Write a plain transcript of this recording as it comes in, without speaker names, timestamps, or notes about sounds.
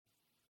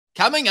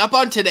Coming up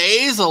on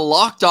today's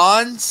Locked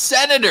On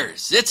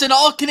Senators. It's an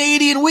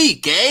all-Canadian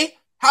week, eh?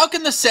 How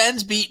can the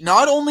Sens beat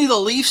not only the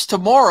Leafs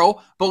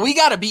tomorrow, but we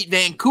got to beat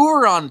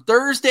Vancouver on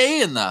Thursday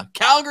and the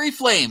Calgary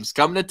Flames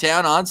coming to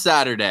town on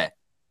Saturday?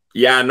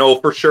 Yeah, no,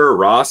 for sure,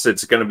 Ross.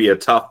 It's going to be a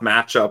tough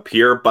matchup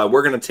here, but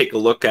we're going to take a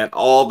look at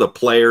all the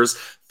players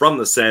from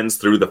the Sens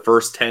through the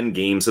first 10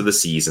 games of the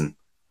season.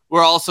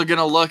 We're also going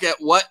to look at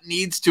what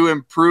needs to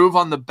improve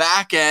on the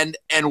back end,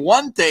 and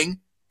one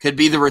thing could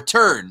be the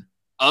return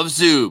of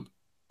Zub.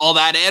 All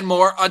that and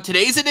more on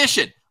today's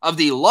edition of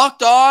the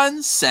Locked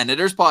On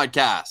Senators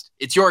podcast.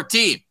 It's your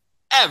team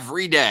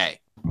every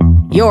day.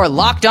 Your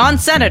Locked On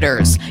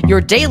Senators,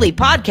 your daily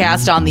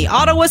podcast on the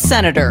Ottawa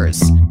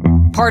Senators.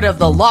 Part of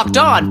the Locked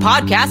On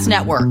Podcast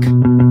Network.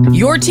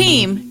 Your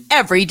team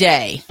every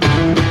day.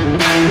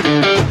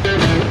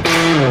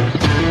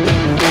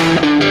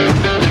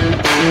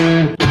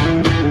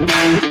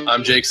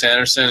 I'm Jake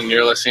Sanderson, and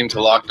you're listening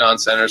to Locked On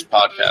Senators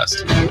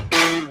podcast.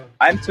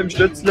 I'm Tim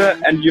Stützle,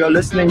 and you're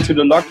listening to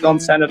the Locked On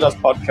Senators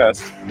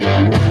podcast.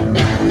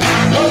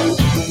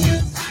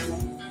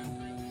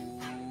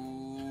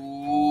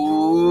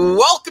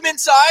 Welcome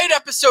inside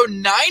episode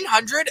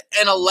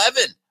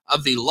 911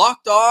 of the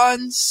Locked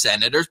On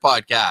Senators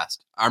podcast.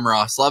 I'm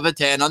Ross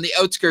Levitan on the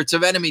outskirts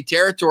of enemy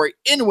territory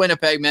in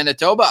Winnipeg,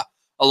 Manitoba.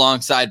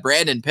 Alongside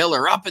Brandon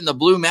Pillar up in the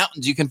Blue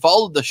Mountains. You can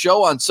follow the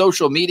show on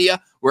social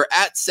media. We're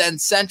at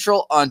Sens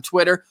Central on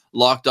Twitter,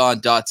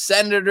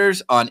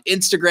 LockedOn.Senators on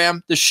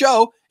Instagram. The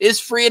show is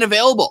free and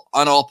available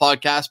on all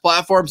podcast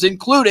platforms,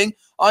 including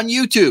on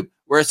YouTube,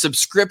 where a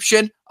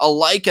subscription, a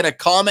like, and a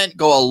comment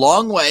go a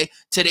long way.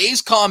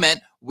 Today's comment,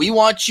 we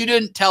want you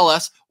to tell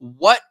us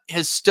what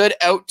has stood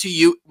out to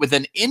you with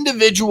an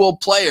individual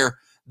player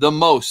the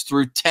most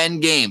through 10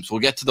 games. We'll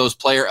get to those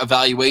player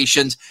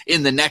evaluations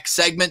in the next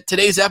segment.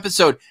 Today's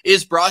episode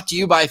is brought to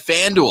you by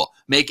FanDuel.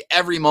 Make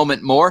every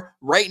moment more.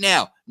 Right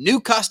now, new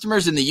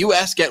customers in the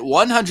U.S. get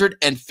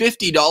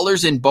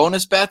 $150 in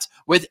bonus bets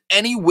with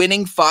any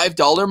winning $5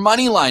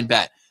 moneyline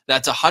bet.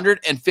 That's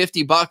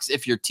 $150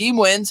 if your team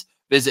wins.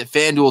 Visit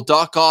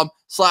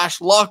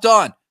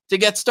FanDuel.com/lockedon to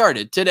get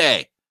started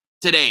today.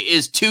 Today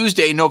is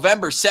Tuesday,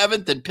 November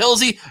 7th, and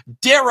Pilsy,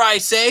 dare I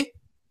say,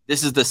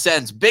 this is the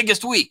Sens'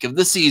 biggest week of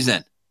the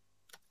season.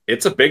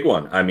 It's a big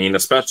one. I mean,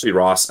 especially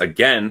Ross.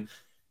 Again,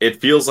 it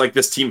feels like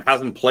this team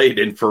hasn't played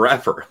in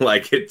forever.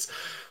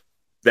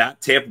 That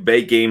Tampa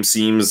Bay game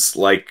seems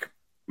like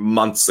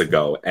months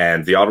ago,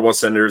 and the Ottawa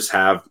Senators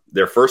have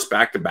their first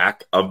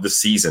back-to-back of the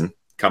season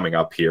coming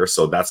up here,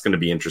 so that's going to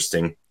be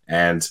interesting.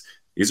 And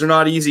these are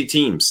not easy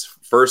teams.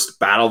 First,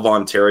 Battle of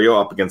Ontario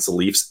up against the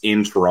Leafs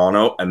in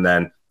Toronto, and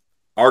then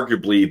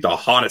arguably the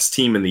hottest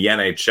team in the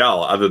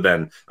NHL, other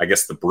than, I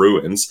guess, the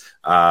Bruins.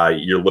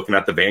 You're looking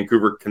at the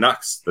Vancouver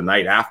Canucks the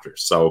night after.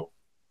 So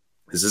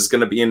this is going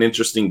to be an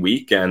interesting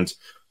week, and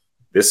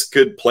this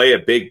could play a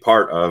big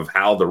part of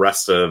how the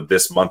rest of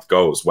this month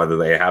goes, whether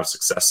they have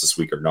success this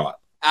week or not.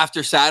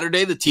 After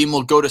Saturday, the team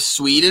will go to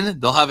Sweden.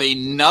 They'll have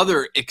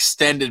another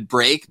extended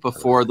break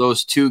before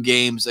those two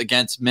games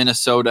against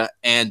Minnesota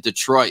and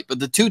Detroit. But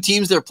the two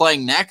teams they're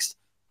playing next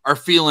are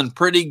feeling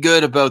pretty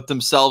good about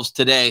themselves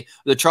today.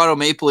 The Toronto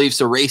Maple Leafs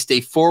erased a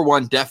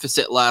 4-1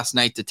 deficit last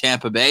night to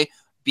Tampa Bay,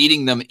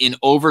 beating them in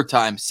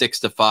overtime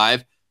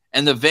 6-5.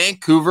 And the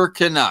Vancouver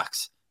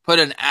Canucks put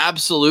an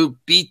absolute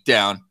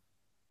beatdown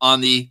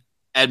on the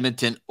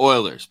Edmonton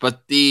Oilers.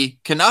 But the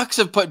Canucks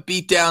have put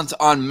beatdowns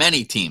on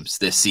many teams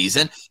this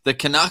season. The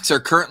Canucks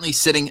are currently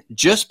sitting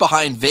just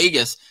behind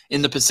Vegas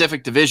in the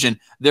Pacific Division.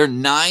 They're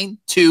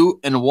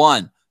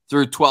 9-2-1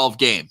 through 12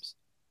 games.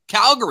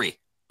 Calgary,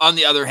 on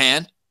the other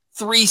hand,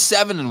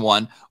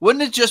 3-7-1.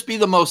 Wouldn't it just be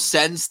the most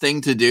Sens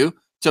thing to do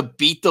to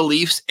beat the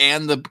Leafs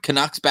and the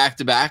Canucks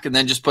back-to-back and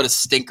then just put a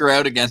stinker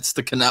out against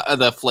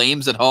the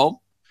Flames at home?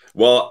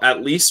 Well,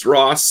 at least,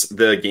 Ross,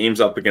 the games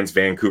up against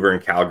Vancouver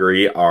and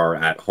Calgary are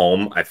at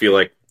home. I feel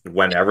like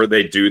whenever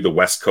they do the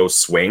West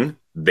Coast swing,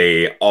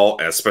 they all,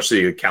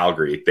 especially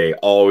Calgary, they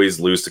always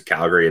lose to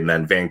Calgary. And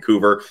then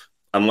Vancouver,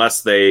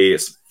 unless they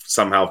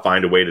somehow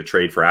find a way to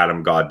trade for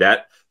Adam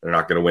Gaudette, they're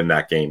not going to win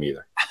that game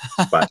either.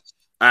 But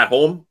at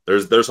home,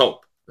 there's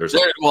hope. There's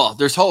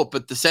hope,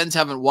 but the Sens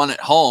haven't won at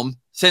home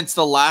since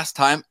the last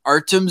time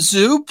Artem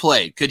Zub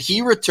played. Could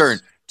he return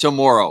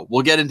tomorrow?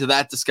 We'll get into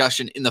that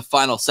discussion in the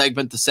final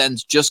segment. The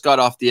Sens just got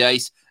off the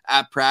ice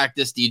at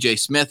practice. DJ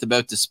Smith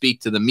about to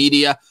speak to the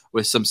media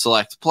with some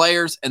select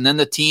players, and then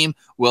the team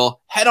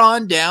will head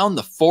on down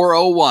the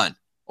 401,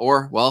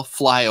 or, well,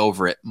 fly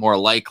over it more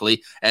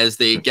likely as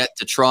they get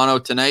to Toronto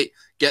tonight.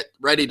 Get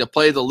ready to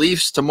play the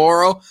Leafs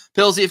tomorrow.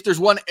 Pilsy, if there's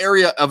one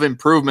area of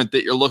improvement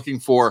that you're looking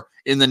for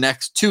in the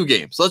next two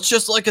games, let's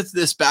just look at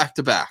this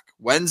back-to-back.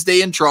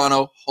 Wednesday in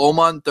Toronto, home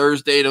on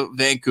Thursday to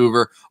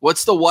Vancouver.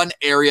 What's the one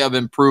area of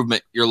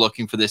improvement you're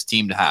looking for this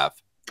team to have?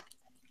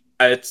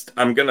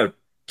 I'm going to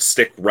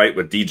stick right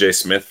with DJ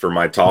Smith for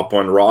my top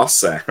one,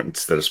 Ross, and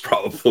there's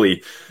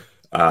probably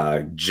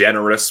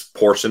generous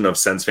portion of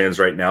Sens fans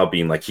right now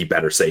being like, he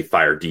better say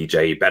fire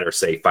DJ, he better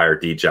say fire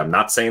DJ. I'm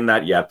not saying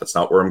that yet. That's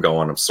not where I'm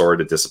going. I'm sorry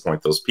to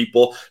disappoint those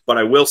people, but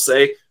I will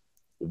say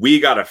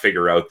we got to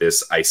figure out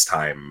this ice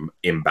time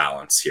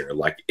imbalance here.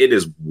 Like, it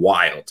is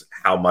wild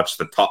how much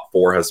the top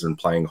four has been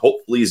playing.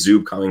 Hopefully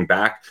Zub coming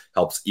back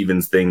helps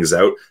even things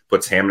out,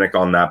 puts Hamonic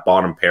on that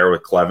bottom pair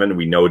with Clevin.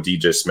 We know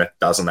DJ Smith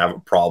doesn't have a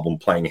problem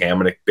playing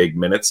Hamonic big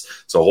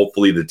minutes, so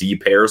hopefully the D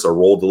pairs are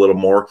rolled a little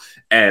more,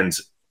 and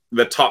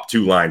the top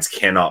two lines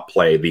cannot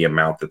play the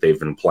amount that they've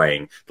been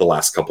playing the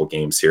last couple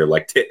games here.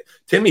 Like,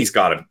 Timmy's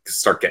got to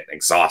start getting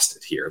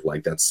exhausted here.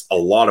 Like, that's a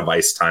lot of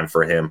ice time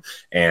for him.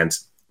 And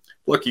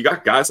look, you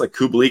got guys like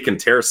Kubalik and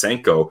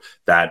Tarasenko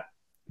that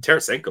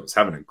Tarasenko is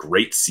having a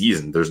great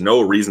season. There's no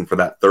reason for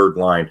that third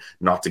line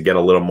not to get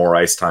a little more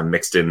ice time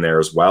mixed in there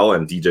as well.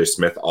 And DJ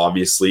Smith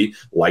obviously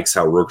likes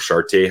how Rourke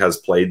Chartier has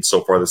played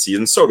so far this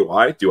season. So do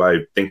I. Do I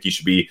think he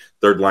should be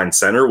third line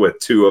center with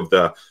two of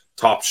the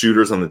top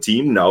shooters on the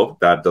team? No,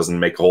 that doesn't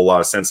make a whole lot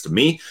of sense to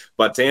me.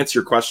 But to answer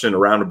your question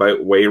around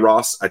about way,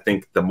 Ross, I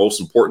think the most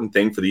important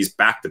thing for these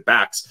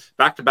back-to-backs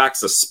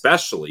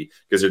especially,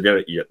 because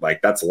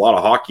that's a lot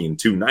of hockey in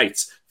 2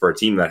 nights for a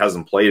team that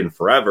hasn't played in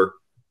forever.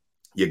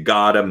 You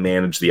gotta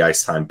manage the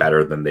ice time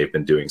better than they've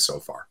been doing so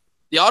far.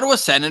 The Ottawa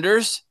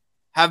Senators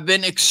have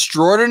been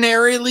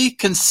extraordinarily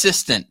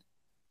consistent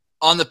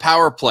on the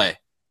power play.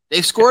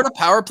 They've scored a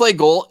power play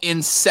goal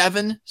in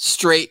 7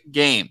 straight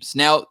games.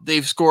 Now,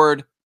 they've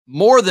scored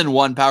more than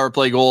one power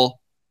play goal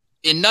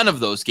in none of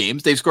those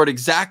games. They've scored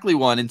exactly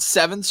one in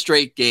 7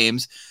 straight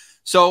games.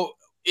 So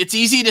it's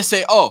easy to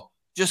say, oh,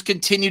 just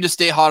continue to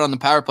stay hot on the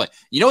power play.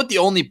 You know what the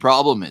only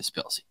problem is,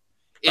 Pilsy?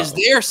 Is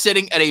they're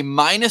sitting at a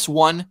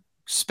 -1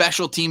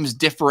 special teams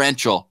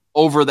differential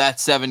over that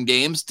 7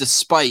 games,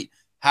 despite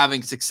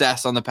having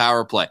success on the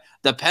power play.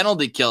 The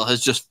penalty kill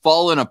has just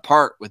fallen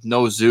apart with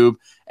no Zub,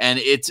 and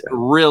it's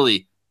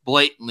really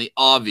blatantly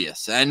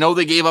obvious. And I know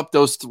they gave up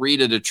those 3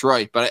 to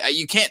Detroit, but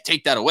you can't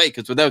take that away,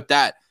 because without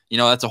that,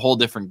 that's a whole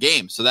different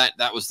game. So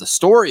that was the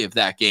story of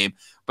that game.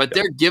 But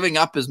they're giving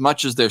up as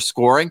much as they're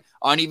scoring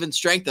on even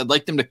strength. I'd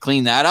like them to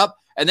clean that up.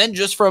 And then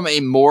just from a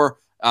more,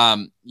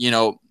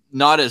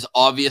 not as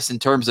obvious in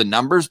terms of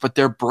numbers, but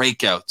their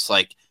breakouts,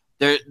 like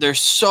they're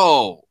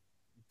so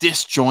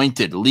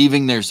disjointed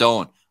leaving their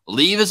zone.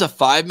 Leave as a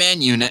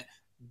 5-man unit,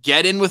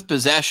 get in with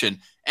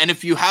possession. And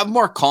if you have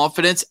more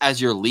confidence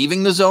as you're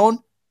leaving the zone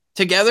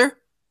together,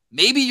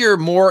 maybe you're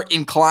more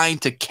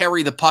inclined to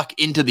carry the puck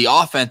into the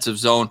offensive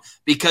zone,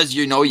 because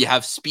you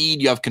have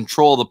speed, you have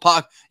control of the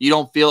puck. You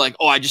don't feel like,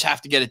 oh, I just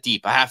have to get it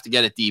deep. I have to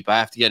get it deep. I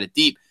have to get it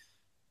deep.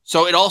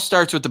 So it all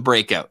starts with the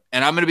breakout.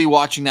 And I'm going to be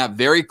watching that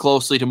very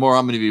closely tomorrow.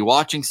 I'm going to be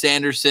watching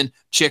Sanderson,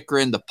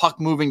 Chychrun, the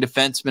puck-moving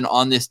defenseman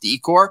on this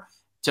decor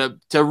to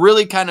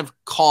really kind of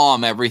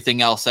calm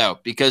everything else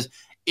out, because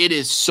it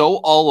is so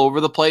all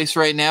over the place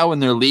right now when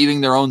they're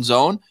leaving their own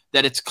zone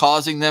that it's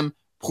causing them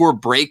poor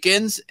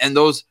break-ins. And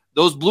those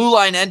blue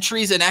line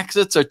entries and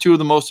exits are 2 of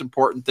the most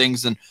important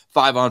things in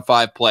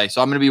 5-on-5 play.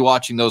 So I'm going to be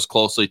watching those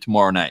closely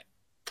tomorrow night.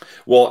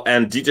 Well,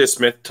 and DJ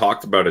Smith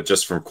talked about it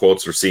just from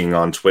quotes we're seeing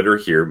on Twitter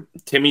here.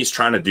 Timmy's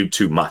trying to do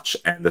too much.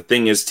 And the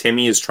thing is,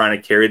 Timmy is trying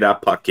to carry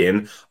that puck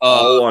in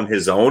all on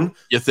his own.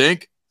 You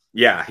think?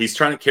 Yeah, he's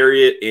trying to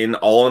carry it in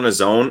all on his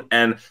own.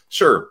 And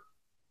sure,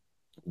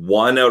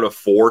 1 out of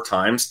 4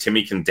 times,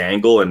 Timmy can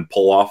dangle and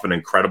pull off an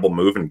incredible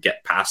move and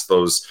get past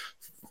those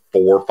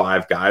 4 or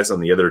 5 guys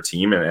on the other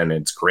team, and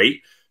it's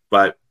great.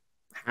 But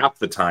half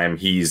the time,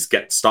 he's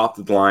getting stopped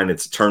at the line,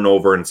 it's a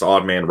turnover, and it's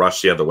odd man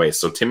rush the other way.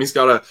 So Timmy's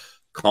got to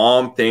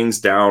calm things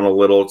down a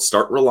little,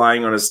 start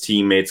relying on his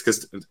teammates,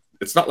 because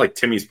it's not like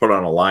Timmy's put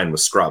on a line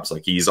with scrubs.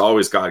 Like, he's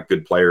always got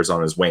good players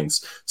on his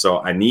wings. So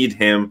I need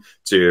him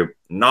to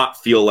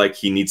not feel like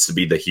he needs to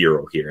be the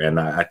hero here. And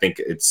I think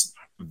it's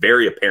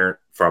very apparent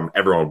from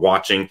everyone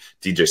watching.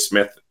 DJ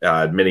Smith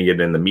admitting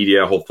it in the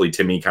media. Hopefully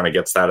Timmy kind of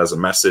gets that as a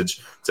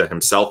message to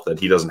himself that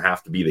he doesn't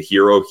have to be the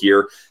hero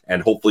here.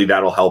 And hopefully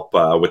that'll help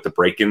with the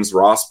break-ins,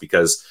 Ross,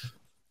 because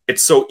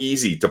it's so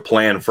easy to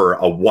plan for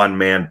a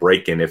 1-man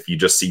break-in if you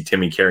just see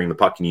Timmy carrying the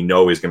puck and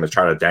he's going to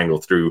try to dangle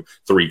through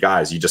 3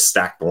 guys. You just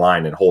stack the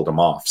line and hold him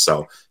off.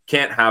 So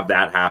can't have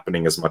that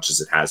happening as much as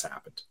it has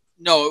happened.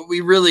 No, we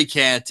really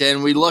can't.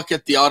 And we look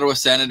at the Ottawa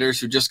Senators,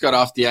 who just got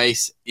off the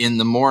ice in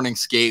the morning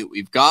skate.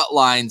 We've got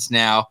lines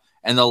now,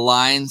 and the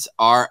lines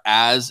are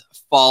as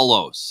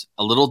follows.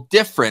 A little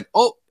different.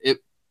 Oh,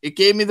 it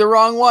gave me the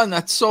wrong one.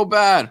 That's so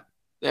bad.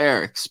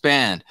 There,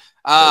 expand.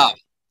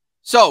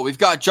 So we've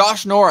got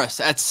Josh Norris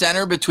at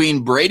center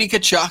between Brady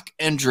Tkachuk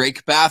and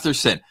Drake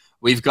Batherson.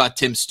 We've got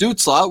Tim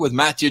Stützle with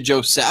Mathieu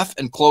Joseph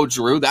and Claude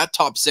Giroux. That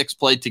top 6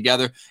 played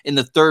together in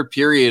the 3rd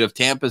period of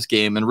Tampa's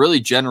game and really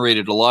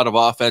generated a lot of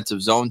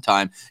offensive zone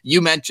time.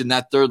 You mentioned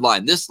that 3rd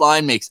line. This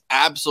line makes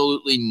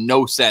absolutely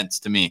no sense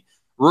to me.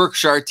 Rourke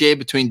Chartier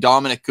between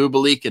Dominic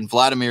Kubalik and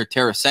Vladimir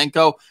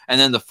Tarasenko. And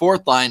then the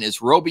 4th line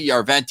is Roby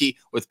Yarventi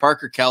with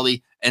Parker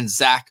Kelly and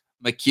Zach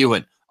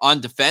McEwen. On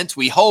defense,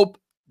 we hope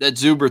that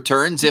Zub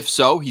returns. If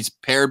so, he's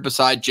paired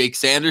beside Jake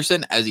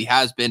Sanderson, as he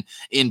has been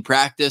in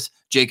practice.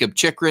 Jacob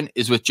Chychrun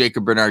is with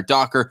Jacob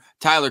Bernard-Docker.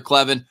 Tyler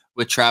Clevin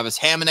with Travis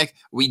Hamonic.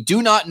 We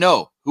do not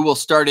know who will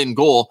start in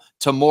goal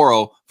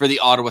tomorrow for the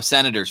Ottawa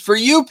Senators. For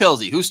you,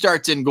 Pilsy, who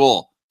starts in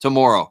goal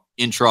tomorrow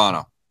in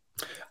Toronto?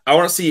 I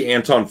want to see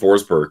Anton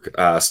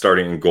Forsberg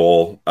starting in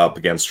goal up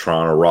against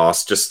Toronto.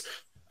 Ross, just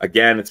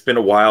again, it's been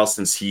a while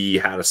since he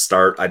had a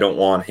start. I don't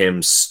want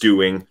him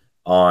stewing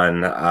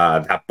on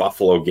that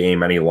Buffalo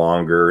game any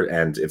longer.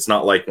 And it's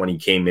not like when he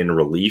came in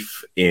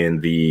relief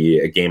in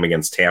the game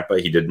against Tampa,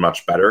 he did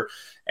much better.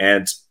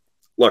 And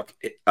look,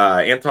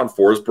 Anton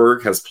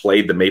Forsberg has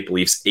played the Maple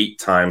Leafs 8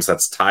 times.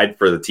 That's tied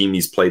for the team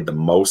he's played the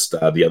most.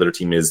 The other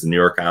team is the New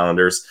York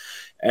Islanders.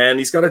 And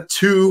he's got a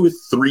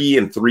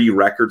 2-3-3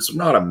 record. So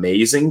not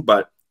amazing,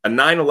 but a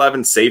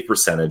 .911 save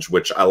percentage,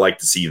 which I like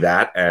to see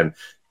that. And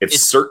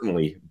it's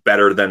certainly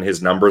better than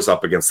his numbers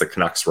up against the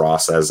Canucks,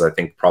 Ross, as I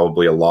think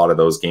probably a lot of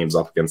those games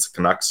up against the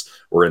Canucks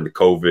were in the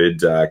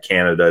COVID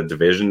Canada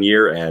division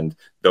year, and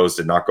those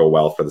did not go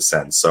well for the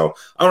Sens. So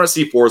I want to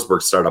see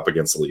Forsberg start up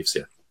against the Leafs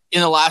here. In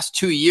the last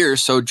 2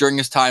 years, so during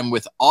his time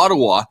with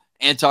Ottawa,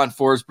 Anton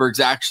Forsberg's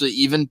actually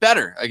even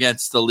better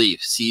against the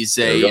Leafs.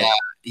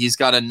 He's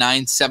got a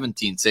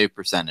 .917 save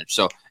percentage.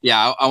 So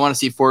yeah, I want to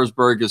see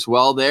Forsberg as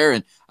well there,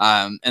 and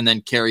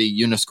then carry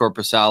Joonas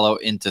Korpisalo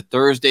into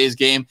Thursday's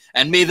game.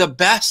 And may the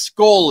best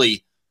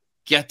goalie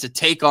get to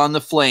take on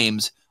the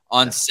Flames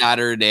on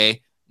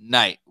Saturday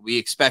night. We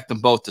expect them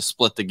both to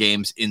split the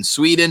games in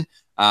Sweden.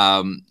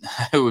 It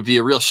would be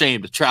a real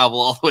shame to travel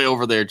all the way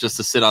over there just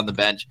to sit on the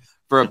bench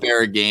for a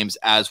pair of games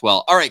as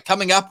well. All right,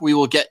 coming up, we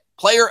will get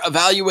player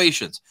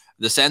evaluations.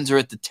 The Sens are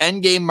at the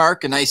 10-game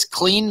mark, a nice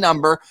clean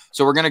number.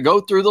 So we're going to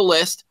go through the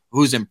list,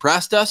 who's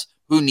impressed us,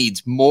 who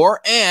needs more,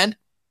 and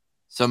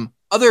some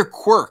other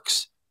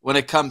quirks when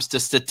it comes to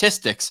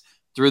statistics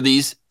through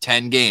these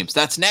 10 games.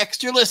 That's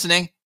next. You're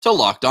listening to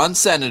Locked On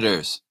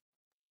Senators.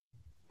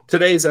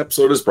 Today's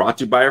episode is brought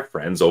to you by our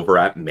friends over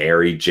at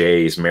Mary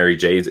J's. Mary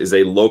J's is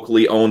a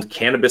locally owned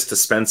cannabis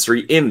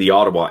dispensary in the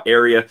Ottawa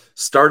area,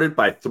 started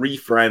by 3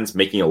 friends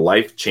making a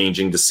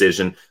life-changing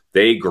decision.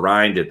 They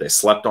grinded. They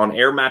slept on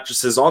air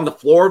mattresses on the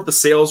floor of the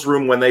sales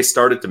room when they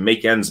started to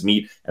make ends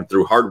meet. And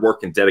through hard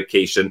work and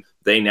dedication,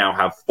 they now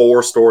have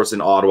 4 stores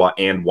in Ottawa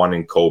and 1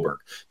 in Cobourg.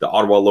 The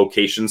Ottawa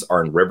locations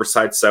are in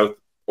Riverside South,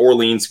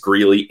 Orleans,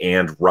 Greeley,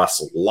 and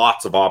Russell.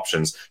 Lots of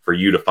options for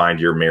you to find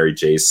your Mary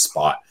J's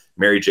spot.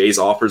 Mary J's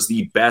offers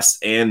the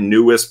best and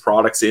newest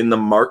products in the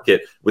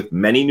market with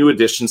many new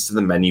additions to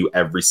the menu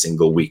every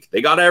single week.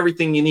 They got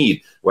everything you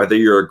need, whether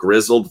you're a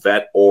grizzled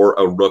vet or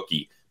a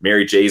rookie.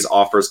 Mary J's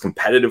offers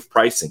competitive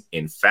pricing.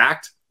 In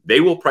fact,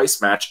 they will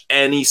price match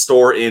any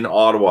store in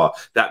Ottawa.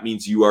 That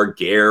means you are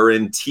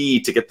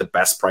guaranteed to get the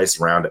best price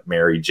around at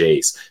Mary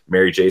J's.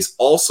 Mary J's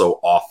also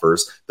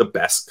offers the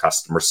best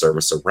customer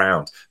service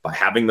around by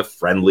having the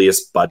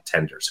friendliest bud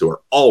tenders who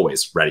are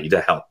always ready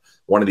to help.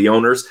 One of the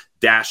owners,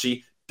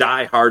 Dashy,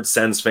 die-hard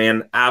Sens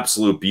fan,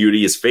 absolute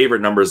beauty. His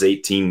favorite number is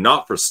 18,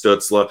 not for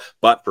Stützle,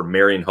 but for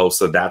Marian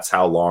Hossa. That's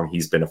how long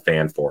he's been a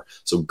fan for.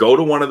 So go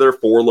to one of their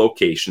 4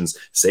 locations,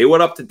 say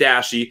what up to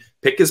Dashy,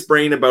 pick his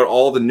brain about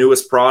all the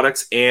newest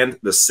products and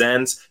the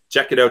Sens.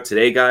 Check it out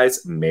today,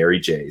 guys. Mary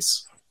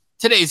J's.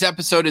 Today's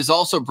episode is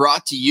also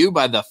brought to you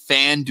by the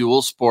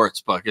FanDuel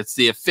Sportsbook. It's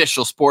the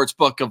official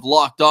sportsbook of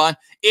Locked On.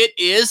 It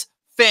is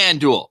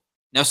FanDuel.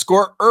 Now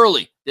score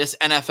early this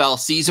NFL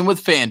season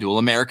with FanDuel,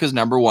 America's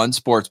 #1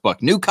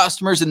 sportsbook. New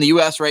customers in the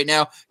U.S. right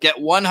now get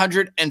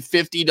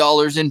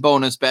 $150 in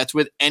bonus bets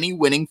with any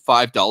winning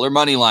 $5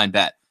 moneyline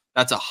bet.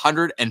 That's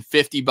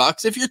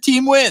 $150 if your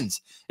team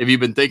wins. If you've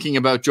been thinking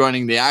about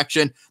joining the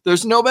action,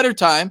 there's no better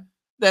time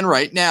than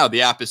right now.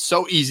 The app is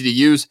so easy to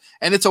use,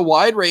 and it's a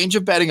wide range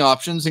of betting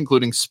options,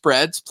 including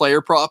spreads, player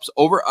props,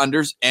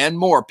 over-unders, and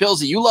more.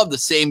 Pilsy, you love the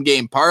same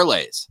game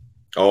parlays.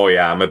 Oh,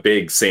 yeah, I'm a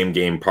big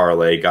same-game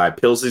parlay guy.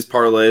 Pilsey's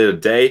parlay of the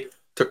day.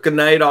 Took a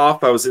night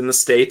off. I was in the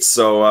States,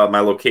 so my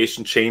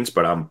location changed,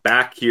 but I'm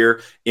back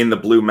here in the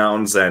Blue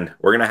Mountains, and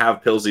we're going to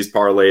have Pilsey's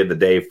parlay of the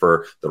day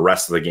for the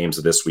rest of the games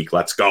of this week.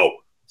 Let's go.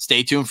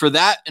 Stay tuned for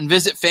that and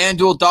visit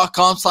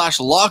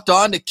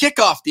FanDuel.com/lockedon to kick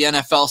off the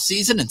NFL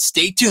season, and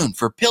stay tuned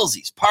for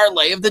Pilsey's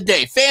parlay of the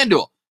day.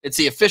 FanDuel, it's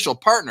the official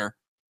partner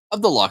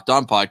of the Locked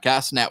On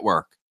Podcast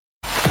Network.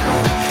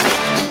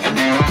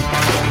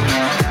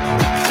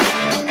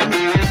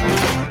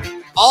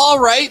 All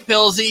right,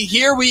 Pilsy,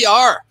 here we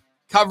are,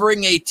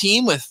 covering a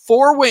team with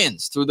 4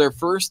 wins through their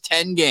first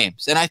 10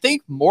 games. And I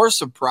think more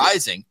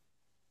surprising,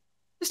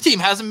 this team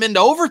hasn't been to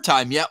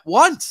overtime yet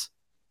once.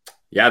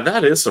 Yeah,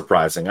 that is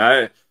surprising.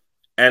 And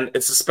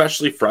it's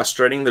especially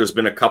frustrating. There's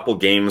been a couple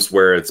games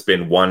where it's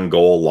been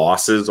 1-goal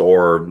losses,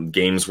 or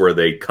games where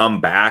they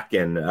come back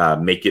and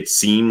make it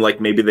seem like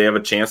maybe they have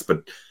a chance.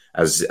 But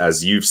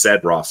as you've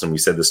said, Ross, and we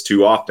said this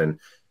too often,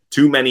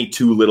 too many,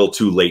 too little,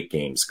 too late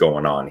games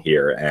going on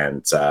here,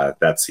 and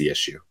that's the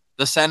issue.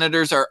 The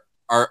Senators are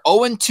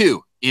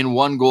 0-2 in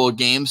 1-goal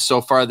games so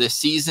far this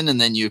season,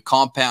 and then you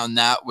compound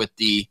that with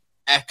the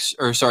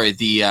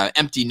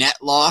empty net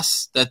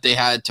loss that they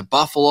had to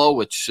Buffalo,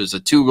 which was a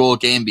 2-goal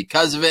game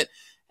because of it,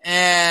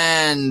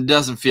 and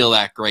doesn't feel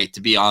that great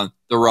to be on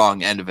the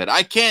wrong end of it.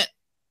 I can't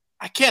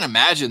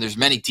imagine there's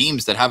many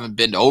teams that haven't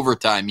been to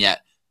overtime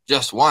yet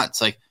just once.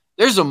 Like,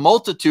 there's a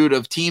multitude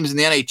of teams in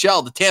the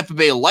NHL. The Tampa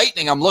Bay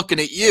Lightning, I'm looking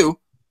at you.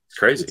 It's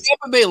crazy. The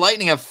Tampa Bay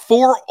Lightning have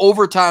 4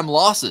 overtime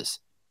losses.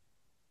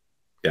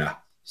 Yeah.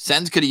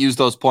 Sens could have used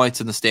those points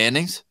in the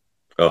standings.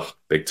 Oh,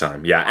 big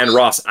time. Yeah. And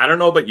Ross, I don't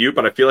know about you,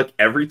 but I feel like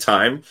every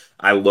time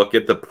I look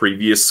at the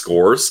previous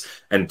scores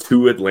and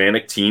 2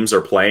 Atlantic teams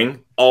are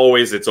playing,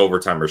 always it's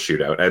overtime or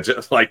shootout.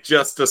 And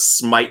just to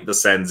smite the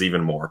Sens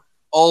even more.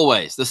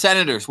 Always. The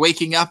Senators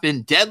waking up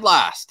in dead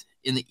last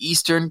in the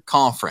Eastern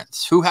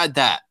Conference. Who had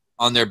that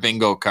on their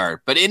bingo card?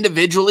 But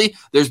individually,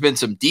 there's been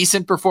some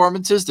decent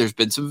performances. There's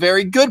been some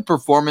very good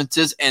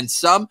performances and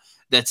some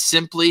that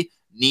simply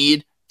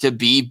need to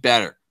be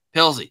better.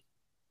 Pilsy,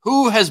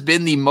 who has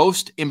been the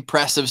most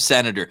impressive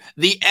Senator?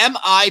 The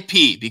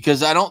MIP,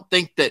 because I don't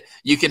think that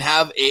you can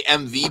have a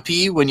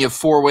MVP when you have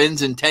 4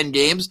 wins in 10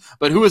 games,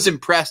 but who has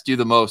impressed you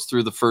the most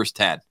through the first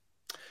 10?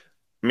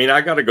 I mean,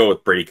 I got to go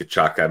with Brady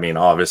Tkachuk. I mean,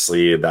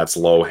 obviously, that's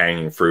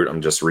low-hanging fruit.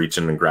 I'm just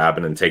reaching and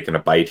grabbing and taking a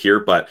bite here,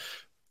 but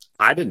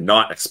I did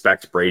not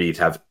expect Brady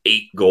to have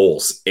 8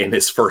 goals in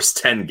his first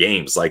 10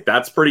 games. Like,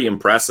 that's pretty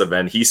impressive,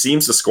 and he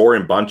seems to score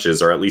in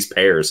bunches, or at least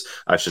pairs,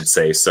 I should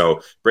say.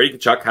 So Brady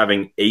Tkachuk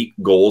having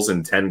 8 goals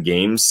in 10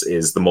 games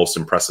is the most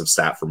impressive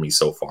stat for me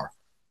so far.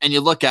 And you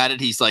look at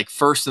it, he's like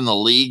first in the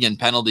league in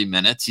penalty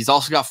minutes. He's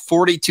also got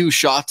 42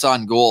 shots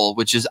on goal,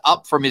 which is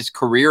up from his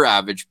career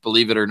average,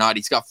 believe it or not.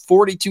 He's got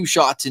 42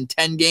 shots in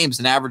 10 games,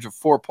 an average of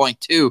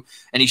 4.2,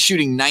 and he's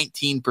shooting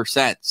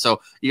 19%.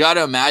 So you got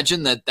to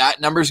imagine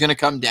that number is going to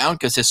come down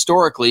because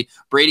historically,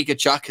 Brady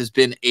Tkachuk has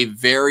been a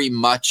very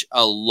much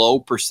a low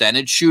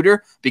percentage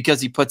shooter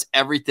because he puts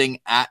everything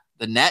at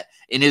the net.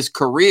 In his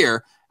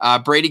career,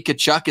 Brady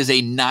Tkachuk is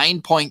a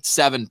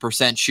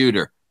 9.7%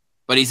 shooter,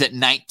 but he's at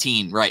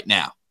 19 right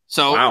now.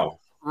 So wow.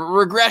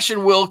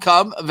 Regression will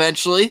come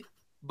eventually,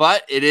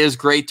 but it is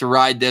great to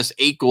ride this.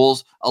 8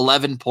 goals,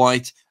 11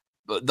 points,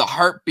 the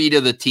heartbeat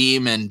of the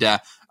team, and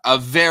a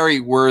very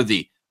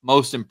worthy,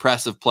 most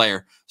impressive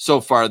player so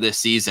far this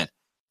season.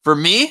 For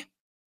me,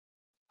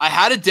 I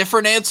had a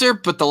different answer,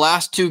 but the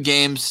last 2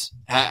 games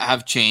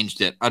have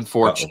changed it,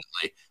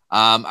 unfortunately.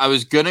 I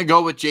was going to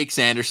go with Jake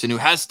Sanderson, who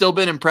has still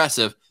been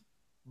impressive,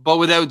 but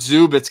without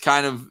Zub, it's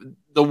kind of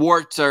the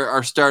warts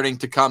are starting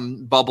to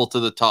bubble to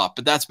the top.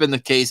 But that's been the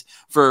case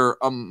for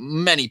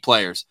many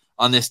players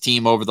on this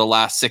team over the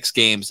last 6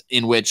 games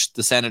in which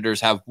the Senators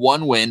have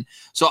 1 win.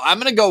 So I'm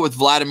going to go with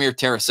Vladimir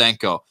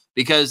Tarasenko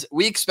because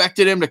we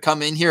expected him to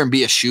come in here and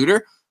be a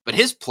shooter, but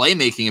his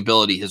playmaking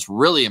ability has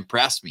really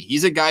impressed me.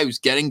 He's a guy who's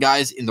getting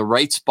guys in the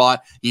right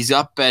spot. He's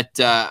up at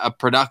a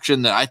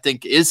production that I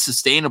think is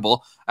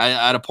sustainable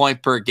at a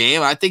point per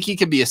game. I think he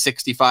could be a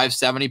 65,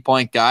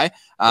 70-point guy.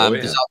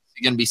 There's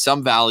going to be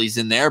some valleys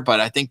in there,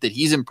 but I think that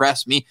he's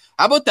impressed me.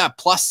 How about that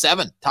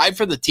 +7, tied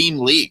for the team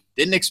lead?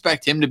 Didn't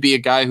expect him to be a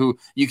guy who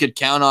you could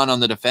count on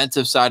the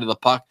defensive side of the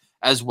puck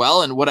as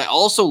well. And what I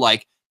also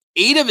like,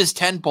 8 of his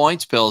 10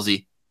 points,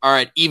 Pilsy, are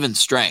at even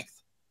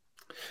strength.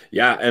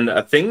 Yeah, and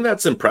a thing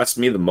that's impressed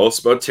me the most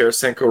about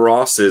Tarasenko,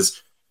 Ross,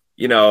 is,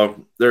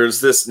 there's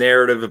this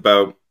narrative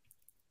about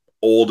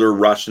older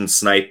Russian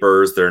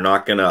snipers. They're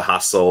not going to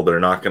hustle.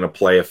 They're not going to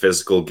play a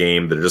physical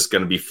game. They're just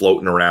going to be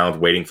floating around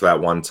waiting for that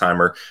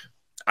one-timer.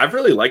 I've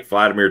really liked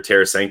Vladimir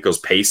Tarasenko's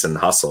pace and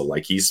hustle.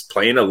 Like, he's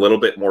playing a little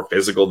bit more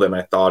physical than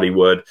I thought he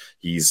would.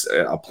 He's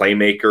a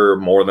playmaker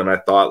more than I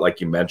thought,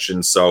 like you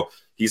mentioned. So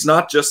he's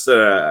not just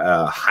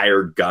a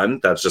hired gun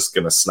that's just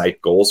going to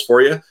snipe goals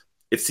for you.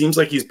 It seems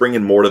like he's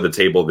bringing more to the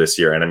table this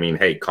year. And I mean,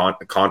 hey,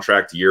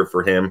 contract year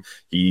for him.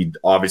 He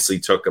obviously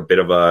took a bit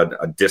of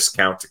a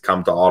discount to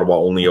come to Ottawa,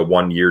 only a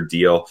 1-year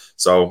deal.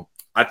 So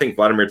I think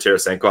Vladimir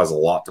Tarasenko has a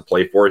lot to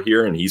play for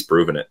here, and he's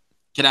proven it.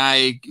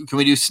 Can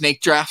we do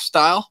snake draft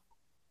style?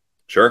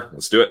 Sure,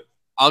 let's do it.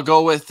 I'll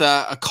go with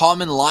a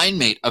common line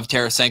mate of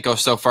Tarasenko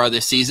so far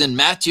this season,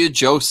 Matthew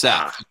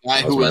Joseph.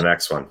 That was my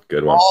next one.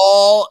 Good one.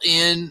 All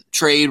in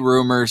trade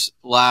rumors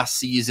last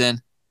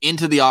season,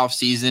 into the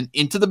offseason,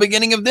 into the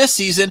beginning of this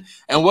season.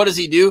 And what does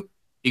he do?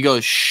 He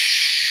goes,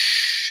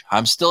 shh,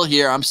 I'm still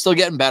here. I'm still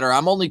getting better.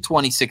 I'm only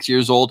 26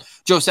 years old.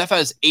 Joseph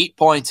has 8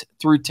 points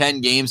through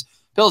 10 games.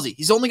 Pilsy,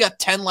 he's only got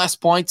 10 less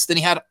points than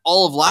he had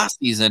all of last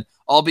season,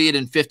 albeit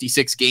in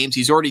 56 games.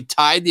 He's already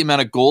tied the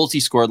amount of goals he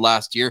scored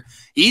last year.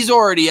 He's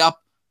already up,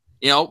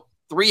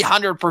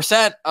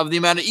 300% of the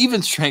amount of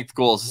even strength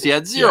goals. He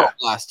had 0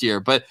 last year,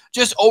 but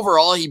just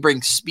overall, he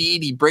brings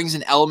speed. He brings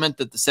an element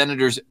that the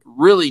Senators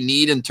really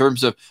need in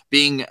terms of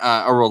being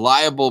a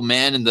reliable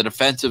man in the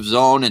defensive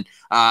zone. And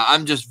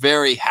I'm just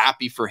very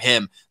happy for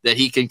him that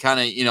he can kind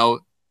of,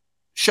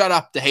 shut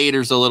up the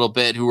haters a little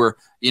bit who are,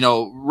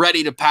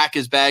 ready to pack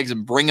his bags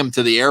and bring him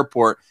to the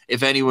airport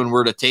if anyone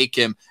were to take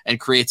him and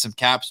create some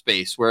cap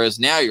space. Whereas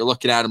now you're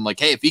looking at him like,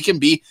 hey, if he can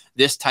be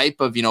this type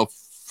of,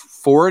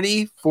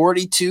 40,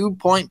 42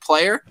 point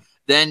player,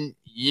 then,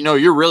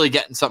 you're really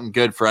getting something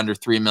good for under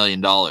 $3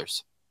 million.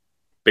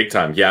 Big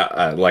time.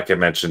 Yeah. Like I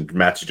mentioned,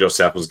 Matthew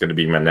Joseph was going to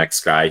be my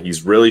next guy.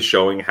 He's really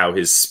showing how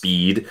his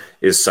speed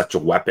is such a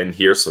weapon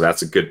here. So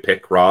that's a good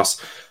pick, Ross.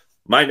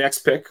 My next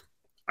pick,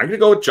 I'm going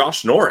to go with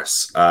Josh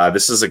Norris.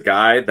 This is a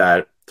guy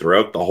that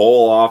throughout the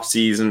whole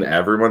offseason,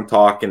 everyone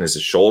talking, is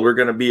his shoulder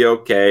going to be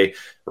okay?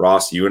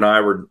 Ross, you and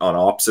I were on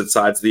opposite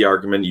sides of the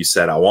argument. You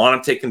said, I want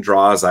him taking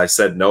draws. I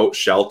said, no,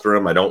 shelter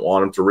him. I don't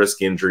want him to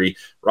risk injury.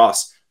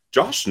 Ross,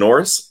 Josh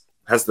Norris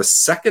has the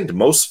second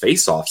most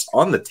faceoffs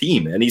on the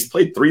team, and he's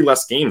played 3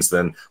 less games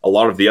than a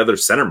lot of the other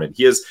centermen.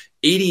 He has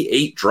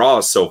 88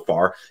 draws so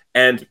far,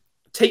 and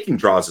taking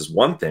draws is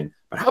one thing,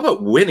 but how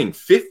about winning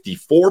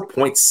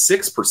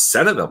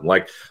 54.6% of them?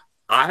 Like,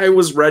 I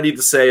was ready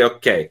to say,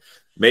 okay,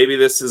 maybe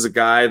this is a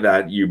guy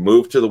that you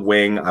move to the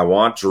wing. I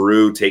want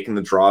Drew taking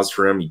the draws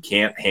for him. He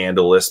can't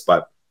handle this,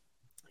 but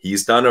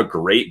he's done a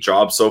great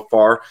job so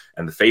far,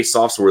 and the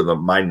faceoffs were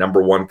my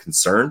number one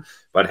concern.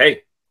 But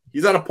hey,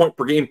 he's at a point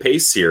per game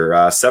pace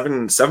here,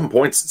 7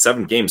 points in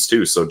 7 games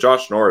too. So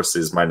Josh Norris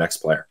is my next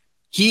player.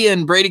 He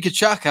and Brady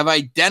Tkachuk have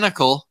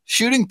identical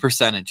shooting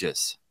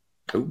percentages.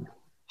 Ooh.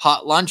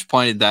 Hot Lunch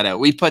pointed that out.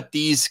 We put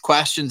these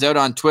questions out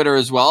on Twitter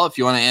as well if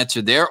you want to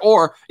answer there,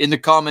 or in the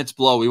comments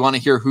below. We want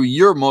to hear who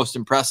your most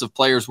impressive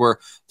players were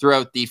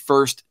throughout the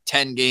first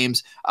 10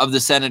 games of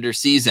the Senator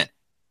season.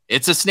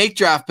 It's a snake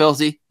draft,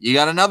 Pilsy. You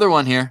got another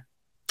one here.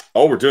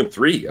 Oh, we're doing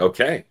 3.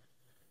 Okay.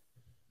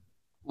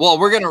 Well,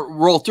 we're going to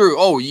roll through.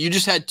 Oh, you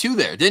just had 2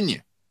 there, didn't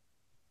you?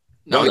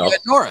 No. You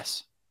had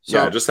Norris. So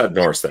yeah, I just had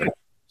Norris there.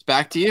 It's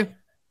back to you.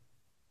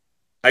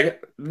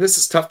 This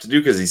is tough to do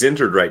because he's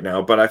injured right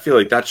now, but I feel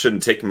like that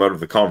shouldn't take him out of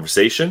the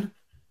conversation.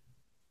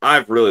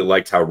 I've really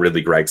liked how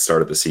Ridley Gregg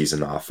started the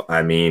season off.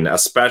 I mean,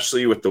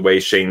 especially with the way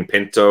Shane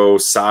Pinto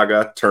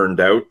saga turned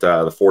out,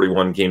 the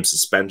 41-game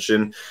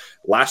suspension.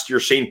 Last year,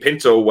 Shane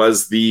Pinto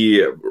was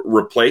the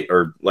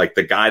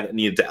the guy that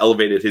needed to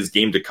elevate his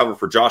game to cover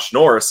for Josh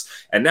Norris,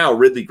 and now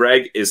Ridley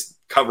Gregg is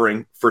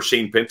covering for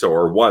Shane Pinto,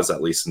 or was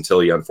at least until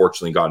he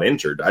unfortunately got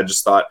injured. I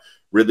just thought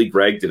Ridley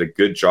Gregg did a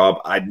good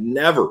job. I'd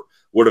never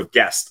would have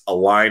guessed a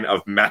line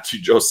of Matthew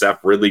Joseph,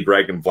 Ridley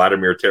Gregg, and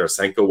Vladimir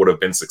Tarasenko would have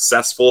been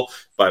successful.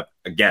 But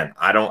again,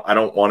 I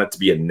don't want it to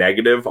be a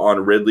negative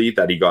on Ridley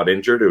that he got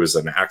injured. It was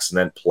an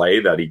accident play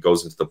that he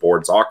goes into the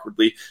boards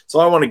awkwardly. So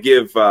I want to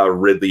give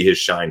Ridley his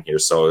shine here.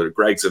 So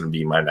Gregg's going to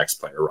be my next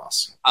player,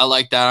 Ross. I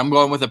like that. I'm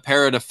going with a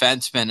pair of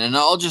defensemen, and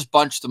I'll just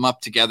bunch them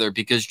up together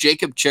because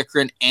Jacob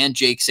Chychrun and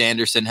Jake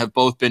Sanderson have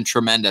both been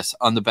tremendous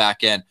on the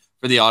back end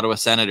for the Ottawa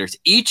Senators,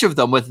 each of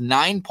them with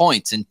 9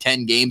 points in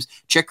 10 games.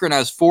 Chychrun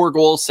has 4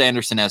 goals,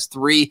 Sanderson has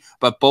 3,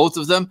 but both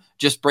of them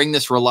just bring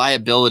this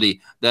reliability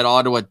that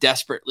Ottawa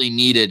desperately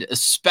needed,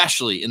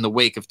 especially in the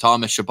wake of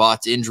Thomas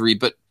Chabot's injury.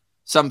 But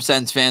some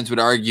Sens fans would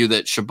argue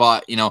that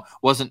Chabot,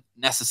 wasn't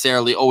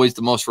necessarily always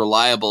the most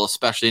reliable,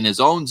 especially in his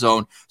own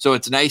zone. So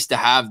it's nice to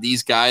have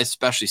these guys,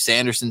 especially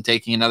Sanderson,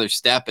 taking another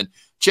step. And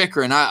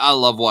Chychrun, I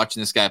love watching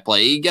this guy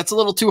play. He gets a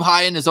little too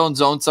high in his own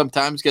zone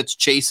sometimes, gets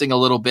chasing a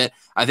little bit.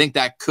 I think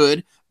that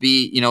could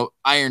be,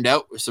 ironed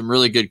out with some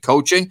really good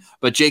coaching.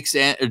 But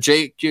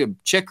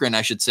Chychrun,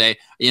 I should say,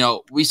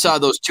 we saw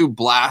those 2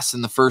 blasts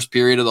in the first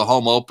period of the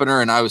home opener,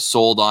 and I was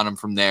sold on him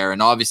from there.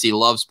 And obviously he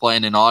loves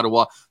playing in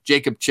Ottawa.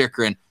 Jacob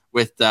Chychrun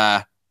with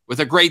a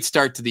great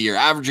start to the year,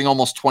 averaging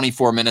almost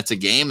 24 minutes a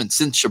game. And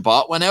since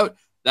Chabot went out,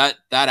 that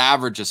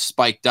average has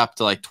spiked up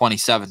to like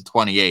 27,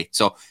 28.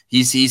 So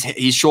he's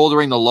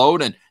shouldering the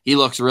load, and he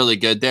looks really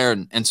good there.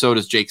 And so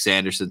does Jake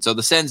Sanderson. So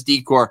the Sens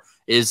decor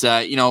is,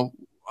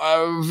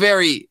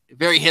 very,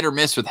 very hit or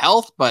miss with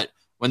health. But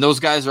when those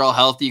guys are all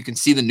healthy, you can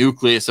see the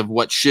nucleus of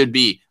what should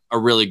be a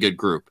really good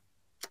group.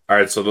 All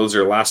right. So those are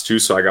your last 2.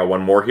 So I got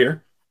one more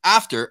here.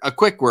 After a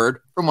quick word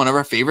from one of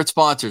our favorite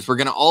sponsors, we're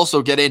going to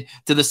also get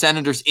into the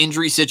Senators'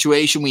 injury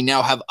situation. We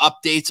now have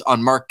updates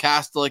on Mark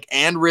Kastelik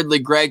and Ridley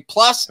Gregg.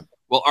 Plus,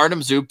 will Artem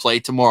Zub play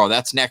tomorrow?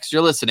 That's next.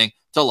 You're listening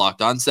to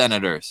Locked On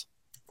Senators.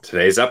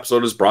 Today's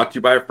episode is brought to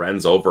you by our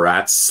friends over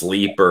at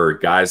Sleeper.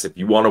 Guys, if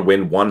you want to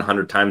win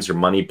 100 times your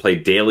money, play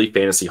daily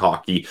fantasy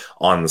hockey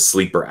on the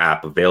Sleeper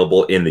app,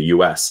 available in the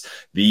US.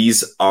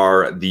 These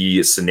are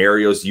the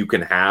scenarios you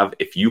can have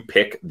if you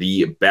pick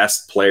the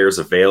best players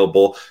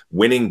available,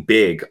 winning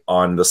big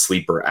on the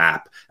Sleeper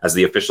app. As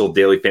the official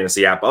daily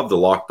fantasy app of the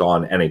Locked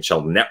On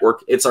NHL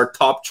Network, it's our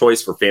top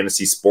choice for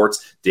fantasy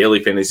sports,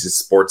 daily fantasy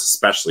sports,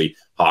 especially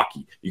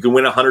hockey. You can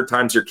win 100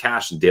 times your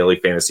cash in daily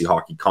fantasy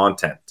hockey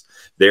content.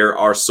 There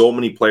are so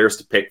many players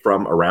to pick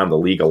from around the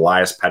league.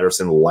 Elias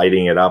Pettersson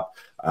lighting it up.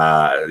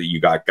 You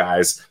got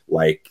guys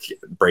like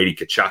Brady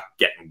Tkachuk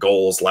getting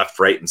goals left,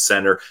 right, and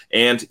center.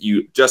 And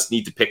you just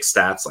need to pick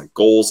stats like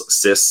goals,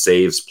 assists,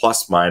 saves,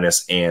 plus,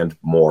 minus, and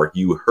more.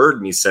 You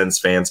heard me, Sens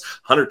fans.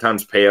 100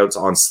 times payouts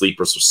on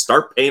Sleeper. So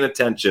start paying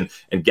attention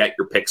and get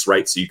your picks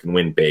right so you can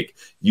win big.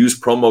 Use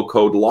promo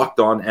code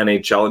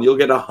LOCKEDONNHL and you'll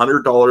get a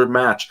 $100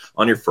 match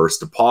on your first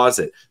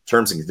deposit.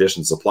 Terms and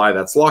conditions apply.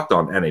 That's Locked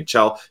On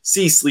NHL.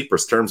 See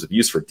Sleeper's terms of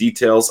use for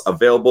details.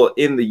 Available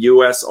in the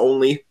US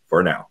only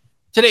for now.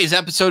 Today's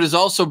episode is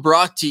also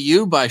brought to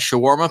you by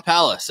Shawarma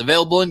Palace,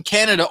 available in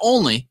Canada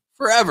only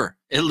forever,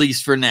 at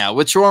least for now.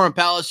 With Shawarma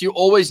Palace, you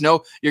always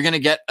know you're going to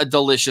get a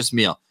delicious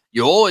meal.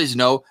 You always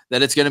know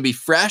that it's going to be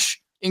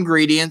fresh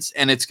ingredients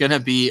and it's going to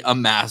be a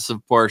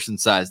massive portion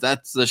size.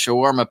 That's the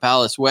Shawarma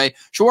Palace way.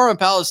 Shawarma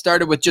Palace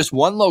started with just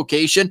one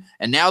location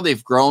and now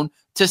they've grown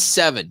to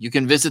 7. You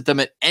can visit them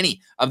at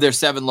any of their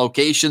 7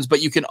 locations,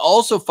 but you can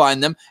also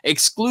find them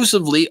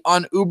exclusively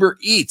on Uber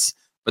Eats.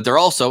 But they're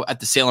also at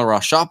the Saint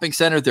Laurent Shopping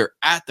Center. They're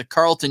at the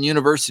Carleton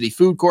University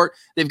Food Court.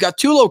 They've got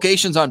 2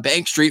 locations on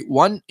Bank Street,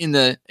 one in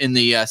the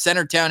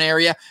Centertown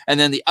area, and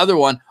then the other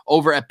one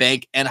over at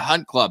Bank and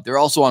Hunt Club. They're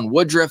also on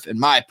Woodruff, and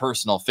my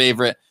personal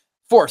favorite,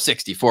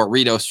 464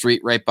 Rideau Street,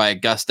 right by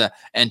Augusta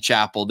and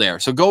Chapel there.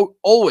 So go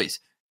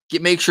always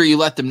make sure you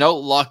let them know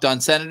Locked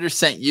On Senators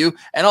sent you,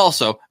 and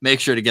also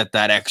make sure to get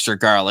that extra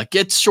garlic.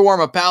 Get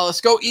Shawarma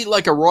Palace. Go eat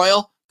like a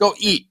royal. Go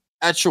eat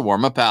at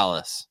Shawarma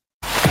Palace.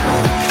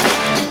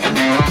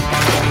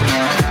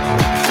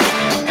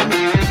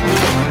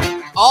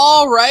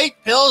 All right,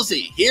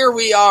 Pilsy, here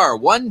we are,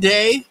 one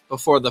day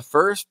before the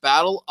first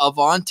Battle of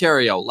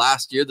Ontario.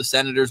 Last year, the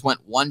Senators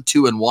went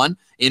 1-2-1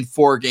 in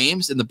 4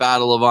 games in the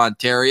Battle of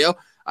Ontario.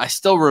 I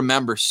still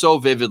remember so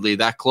vividly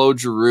that Claude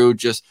Giroux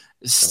just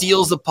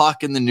steals the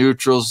puck in the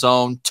neutral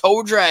zone,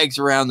 toe drags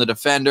around the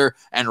defender,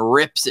 and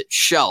rips it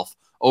shelf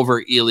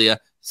over Ilya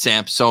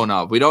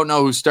Samsonov. We don't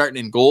know who's starting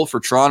in goal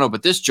for Toronto,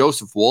 but this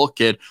Joseph Woll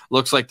kid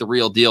looks like the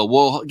real deal.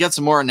 We'll get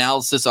some more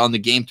analysis on the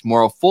game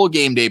tomorrow, full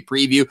game day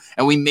preview,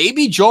 and we may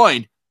be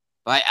joined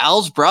by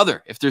Al's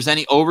brother. If there's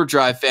any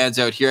Overdrive fans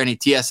out here, any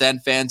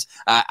TSN fans,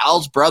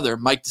 Al's brother,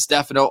 Mike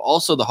DiStefano,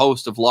 also the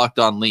host of Locked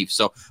On Leafs.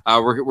 So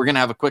we're going to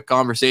have a quick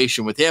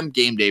conversation with him,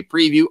 game day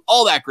preview,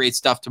 all that great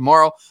stuff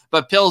tomorrow.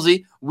 But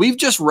Pilsy, we've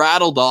just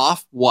rattled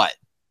off,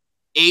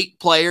 8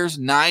 players,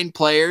 9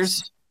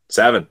 players?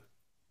 7.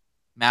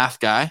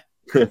 Math guy.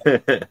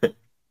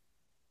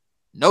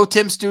 No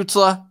Tim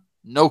Stützle,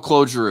 no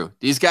Claude Giroux.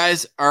 These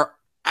guys are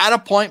at a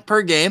point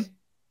per game.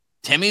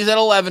 Timmy's at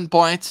 11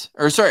 points.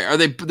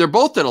 They're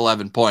both at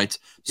 11 points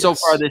so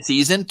far this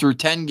season through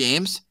 10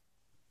 games.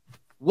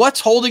 What's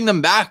holding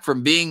them back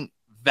from being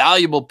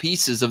valuable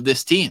pieces of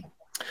this team?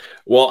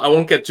 Well, I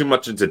won't get too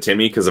much into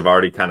Timmy because I've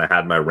already kind of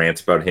had my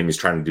rant about him. He's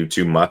trying to do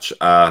too much.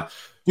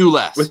 Do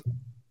less.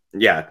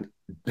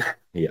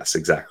 Yes,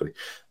 exactly.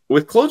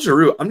 With Claude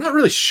Giroux, I'm not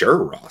really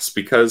sure, Ross,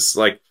 because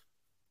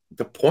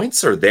the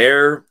points are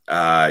there.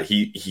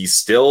 He's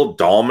still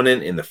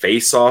dominant in the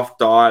face-off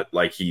dot.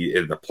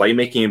 The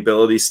playmaking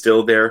ability is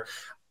still there.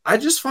 I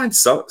just find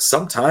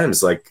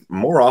sometimes,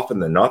 more often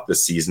than not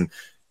this season,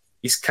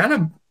 he's kind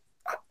of,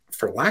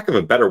 for lack of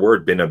a better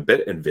word, been a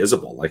bit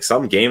invisible.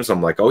 Some games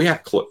I'm like, oh yeah,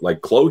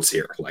 Claude's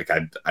here.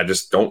 I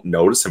just don't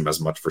notice him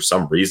as much for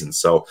some reason.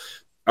 So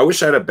I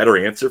wish I had a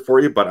better answer for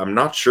you, but I'm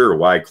not sure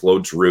why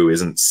Claude Giroux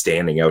isn't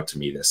standing out to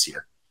me this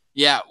year.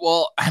 Yeah,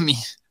 well, I mean,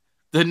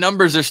 the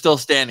numbers are still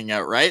standing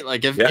out, right?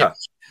 If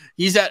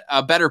he's at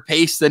a better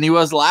pace than he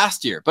was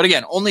last year. But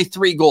again, only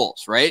 3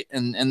 goals, right?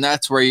 And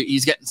that's where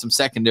he's getting some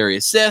secondary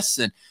assists.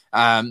 And,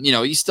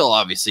 he still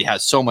obviously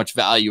has so much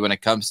value when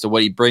it comes to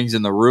what he brings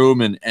in the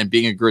room and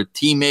being a good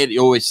teammate.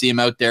 You always see him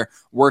out there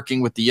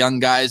working with the young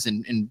guys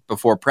and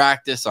before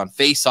practice on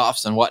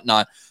face-offs and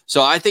whatnot.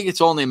 So I think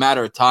it's only a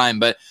matter of time.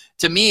 But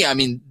to me, I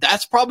mean,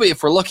 that's probably,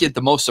 if we're looking at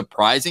the most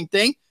surprising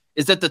thing,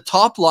 is that the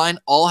top line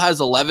all has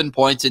 11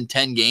 points in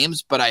 10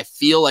 games, but I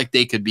feel like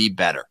they could be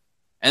better.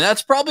 And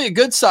that's probably a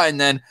good sign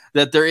then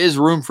that there is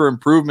room for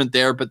improvement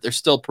there, but they're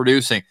still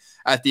producing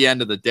at the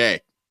end of the day.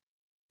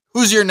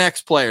 Who's your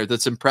next player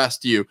that's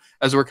impressed you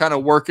as we're kind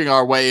of working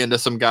our way into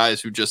some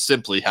guys who just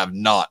simply have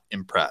not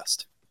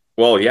impressed?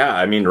 Well, yeah,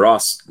 I mean,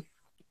 Ross,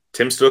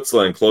 Tim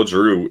Stützle and Claude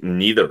Giroux,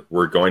 neither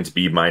were going to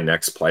be my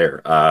next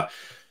player.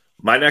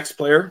 My next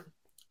player,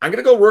 I'm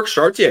going to go Rourke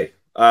Chartier.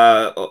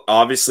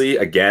 Obviously,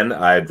 again,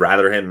 I'd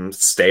rather him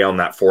stay on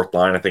that 4th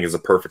line. I think is a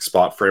perfect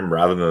spot for him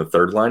rather than the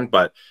 3rd line.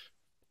 But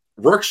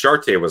Rourke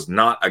Chartier was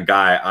not a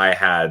guy I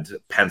had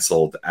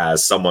penciled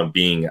as someone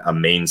being a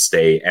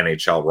mainstay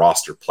NHL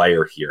roster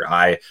player here.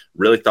 I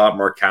really thought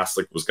Mark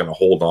Kastelic was going to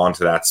hold on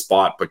to that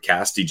spot, but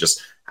Casty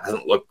just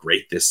hasn't looked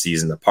great this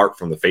season, apart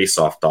from the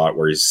faceoff dot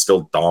where he's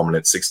still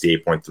dominant,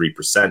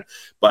 68.3%.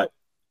 But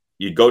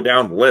you go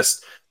down the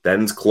list,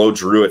 then Claude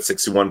Giroux at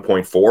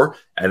 61.4,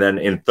 and then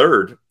in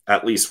 3rd,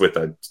 at least with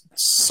a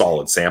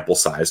solid sample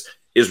size,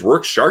 is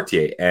Rourke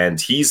Chartier, and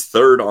he's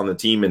 3rd on the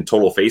team in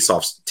total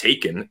faceoffs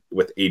taken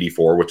with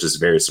 84, which is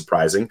very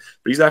surprising.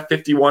 But he's at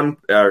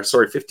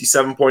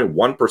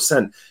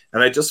 57.1%,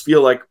 and I just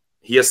feel like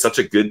he has such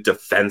a good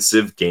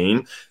defensive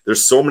game.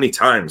 There's so many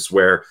times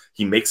where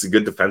he makes a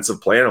good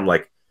defensive play, and I'm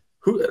like,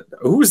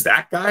 who's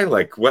that guy?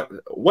 What?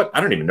 I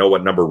don't even know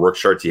what number Rourke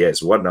Chartier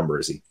is. What number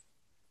is he?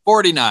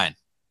 49.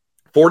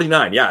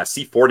 49, yeah, I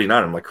see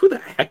 49. I'm like, who the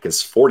heck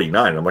is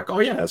 49? I'm like, oh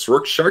yeah, that's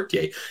Rourke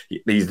Chartier.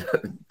 He's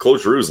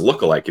Claude Giroux's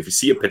look-alike. If you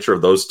see a picture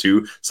of those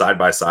two side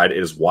by side, it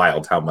is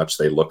wild how much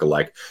they look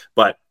alike.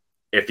 But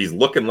if he's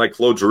looking like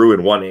Claude Giroux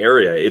in one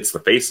area, it's the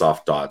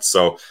face-off dots.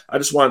 So I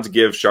just wanted to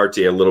give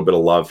Chartier a little bit of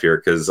love here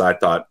because I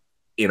thought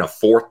in a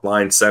 4th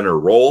line center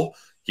role,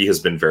 he has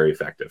been very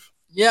effective.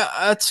 Yeah,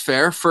 that's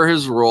fair for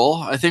his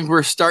role. I think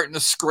we're starting to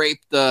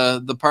scrape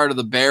the part of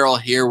the barrel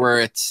here where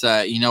it's,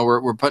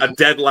 we're putting a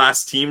dead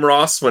last team,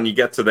 Ross. When you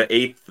get to the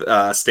 8th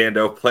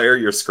standout player,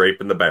 you're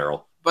scraping the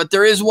barrel. But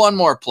there is one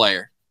more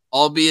player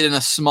albeit in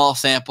a small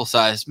sample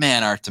size.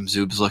 Man, Artem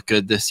Zub's look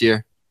good this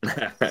year.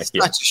 It's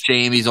Yeah. such a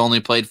shame he's only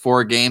played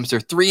 4 games.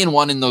 They're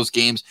 3-1 in those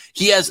games.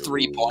 He has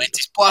 3 points.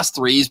 He's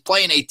 +3. He's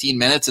playing 18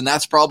 minutes, and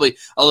that's probably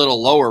a little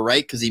lower,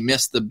 right? Because he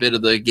missed the bit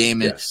of the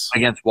game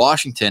against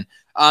Washington.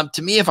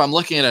 To me, if I'm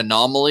looking at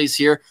anomalies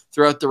here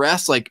throughout the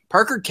rest, like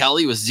Parker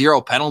Kelly was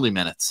 0 penalty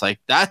minutes. Like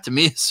that to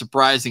me is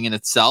surprising in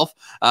itself.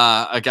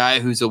 A guy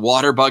who's a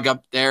water bug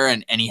up there,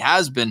 and he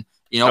has been,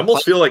 I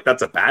almost feel like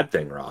that's a bad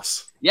thing,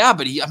 Ross. Yeah,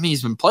 but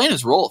he's been playing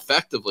his role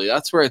effectively.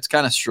 That's where it's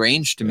kind of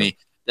strange to me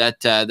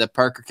that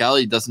Parker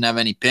Kelly doesn't have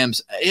any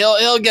pims.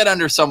 He'll get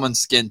under someone's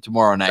skin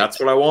tomorrow night. That's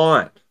what I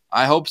want.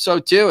 I hope so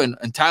too.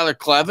 And Tyler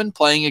Clevin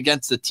playing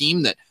against the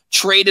team that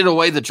traded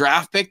away the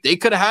draft pick. They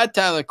could have had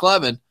Tyler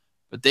Clevin,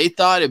 but they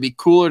thought it'd be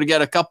cooler to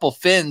get a couple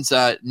Finns,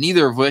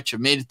 neither of which have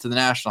made it to the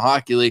National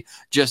Hockey League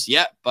just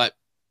yet. But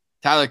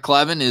Tyler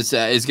Clevin is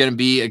going to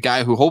be a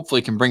guy who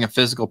hopefully can bring a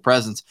physical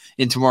presence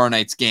in tomorrow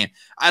night's game.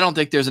 I don't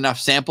think there's enough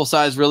sample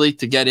size really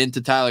to get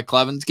into Tyler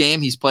Clevin's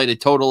game. He's played a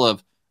total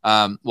of,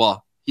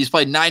 he's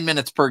played 9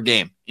 minutes per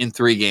game in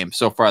 3 games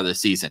so far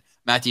this season.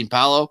 Matin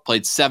Palo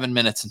played 7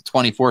 minutes and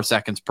 24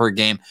 seconds per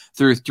game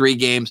through 3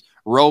 games.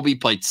 Roby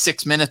played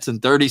 6 minutes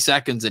and 30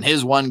 seconds in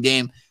his 1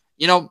 game.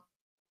 You know,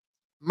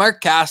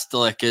 Mark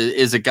Kastelik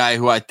is a guy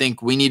who I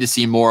think we need to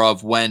see more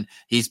of when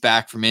he's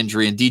back from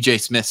injury. And DJ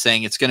Smith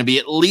saying it's going to be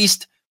at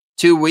least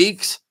 2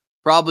 weeks,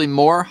 probably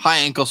more. High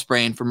ankle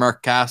sprain for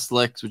Mark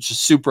Kastelik, which is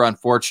super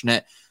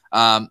unfortunate.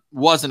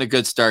 Wasn't a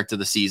good start to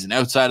the season.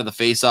 Outside of the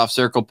face-off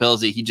circle,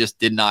 Pilsy, he just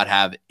did not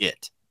have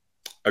it.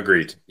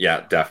 Agreed.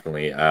 Yeah,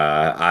 definitely.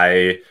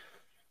 I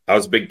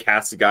was a big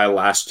Cassie guy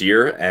last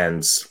year,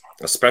 and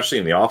especially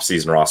in the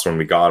offseason, Ross, when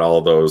we got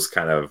all those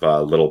kind of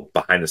little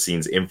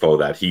behind-the-scenes info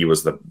that he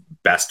was the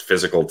best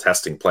physical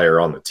testing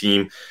player on the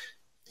team.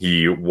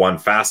 He won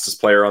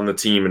fastest player on the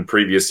team in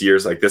previous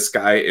years. Like, this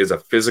guy is a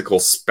physical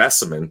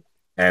specimen,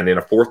 and in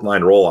a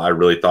fourth-line role, I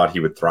really thought he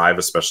would thrive,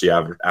 especially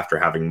after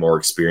having more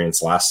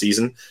experience last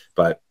season.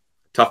 But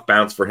tough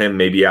bounce for him.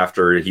 Maybe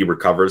after he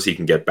recovers, he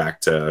can get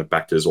back to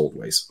his old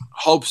ways.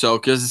 Hope so,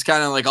 because it's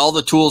kind of like all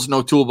the tools,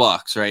 no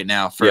toolbox right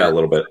now. A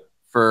little bit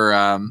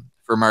for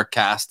Mark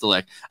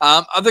Kastelik.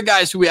 Other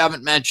guys who we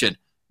haven't mentioned,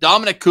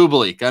 Dominic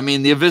Kubalik. I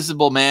mean, the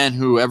invisible man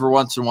who every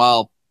once in a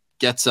while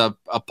gets a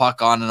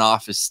puck on and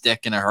off his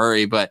stick in a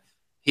hurry, but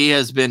he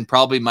has been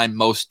probably my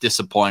most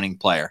disappointing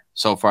player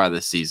so far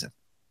this season.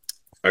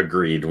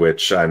 Agreed,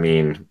 which, I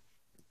mean,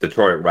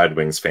 Detroit Red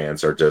Wings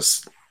fans are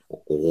just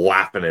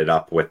lapping it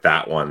up with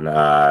that one.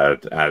 I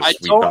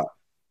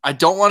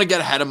don't want to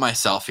get ahead of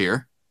myself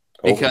here,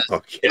 because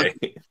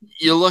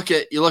you look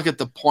at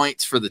the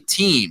points for the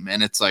team,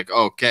 and it's like,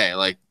 okay,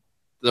 like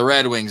the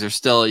Red Wings are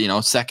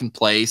still, second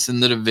place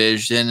in the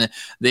division.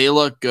 They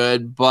look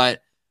good,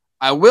 but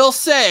I will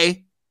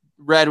say,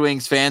 Red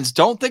Wings fans,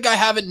 don't think I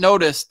haven't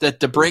noticed that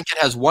DeBrincat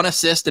has 1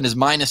 assist and is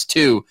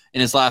 -2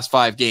 in his last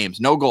 5 games.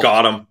 No goals.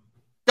 Got him.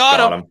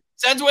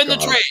 Sends win the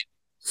trade.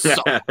 So,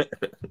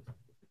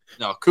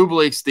 no,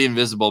 Kubalik's the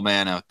invisible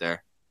man out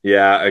there.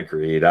 Yeah,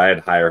 agreed. I had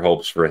higher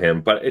hopes for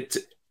him, but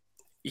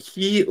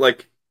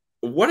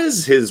what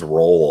is his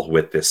role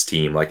with this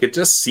team? Like, it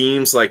just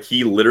seems like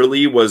he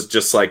literally was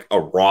just like a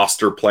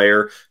roster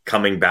player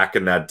coming back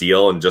in that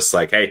deal and just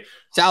like, hey,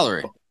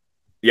 salary.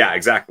 Yeah,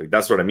 exactly.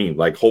 That's what I mean.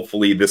 Like,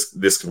 hopefully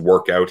this can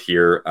work out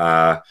here.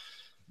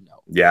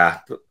 Yeah,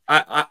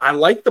 I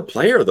like the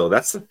player though.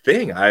 That's the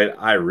thing.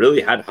 I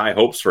really had high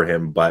hopes for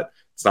him, but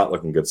it's not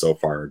looking good so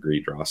far.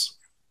 Agreed, Ross.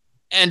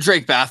 And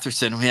Drake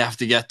Batherson, we have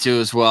to get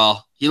to as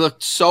well. He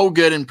looked so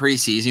good in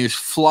preseason. He was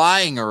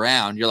flying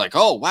around. You're like,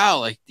 oh wow,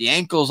 like the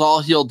ankle's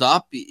all healed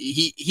up.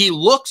 He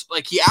looks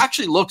like he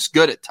actually looks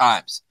good at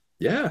times.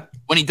 Yeah,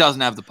 when he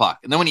doesn't have the puck,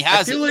 and then when he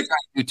has it, he's trying to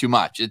do too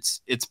much.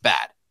 It's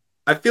bad.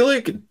 I feel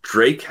like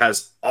Drake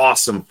has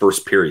awesome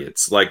first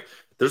periods. Like,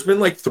 there's been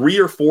like 3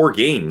 or 4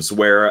 games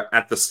where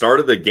at the start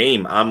of the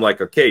game, I'm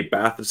like, okay,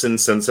 Batherson,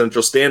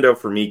 central standout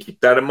for me.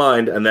 Keep that in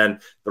mind. And then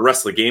the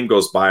rest of the game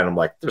goes by, and I'm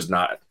like, I'm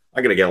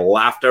going to get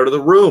laughed out of the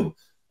room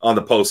on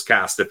the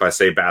postcast if I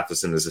say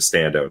Batherson is a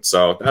standout.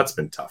 So that's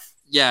been tough.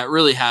 Yeah, it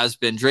really has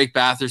been. Drake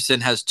Batherson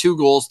has 2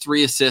 goals,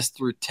 3 assists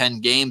through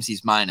 10 games.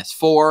 He's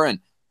 -4. And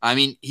I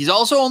mean, he's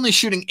also only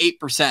shooting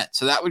 8%.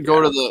 So that would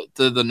go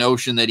to the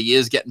notion that he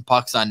is getting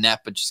pucks on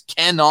net, but just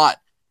cannot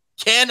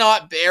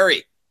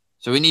bury.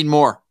 So we need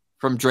more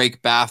from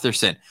Drake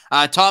Batherson.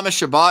 Thomas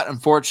Chabot,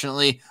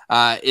 unfortunately,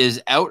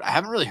 is out. I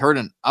haven't really heard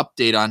an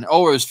update on. It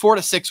was 4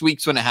 to 6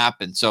 weeks when it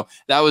happened. So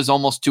that was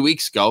almost 2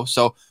 weeks ago.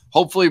 So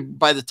hopefully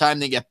by the time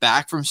they get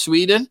back from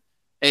Sweden,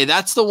 hey,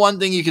 that's the one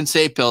thing you can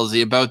say,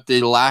 Pilsy, about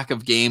the lack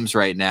of games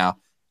right now,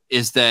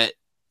 is that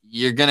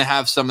you're going to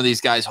have some of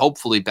these guys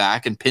hopefully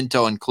back, and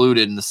Pinto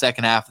included, in the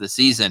second half of the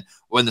season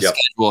when the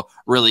schedule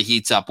really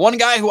heats up. One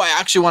guy who I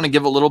actually want to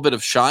give a little bit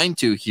of shine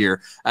to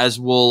here, as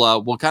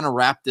we'll kind of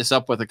wrap this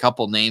up with a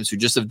couple names who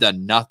just have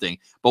done nothing.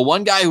 But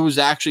one guy who's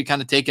actually kind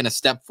of taken a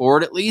step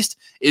forward, at least,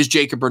 is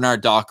Jacob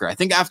Bernard Docker. I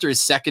think after his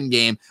second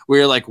game, we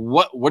were like,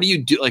 what do you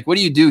do? Like, what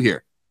do you do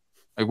here?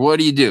 Like, what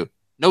do you do?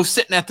 No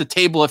sitting at the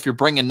table if you're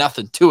bringing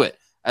nothing to it.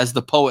 as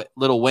the poet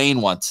Lil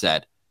Wayne once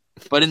said.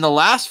 But in the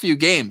last few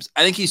games,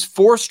 I think he's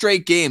 4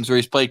 straight games where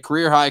he's played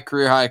career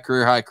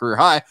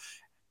high,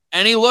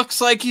 and he looks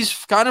like he's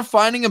kind of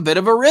finding a bit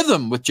of a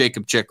rhythm with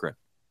Jacob Chychrun.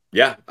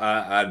 Yeah,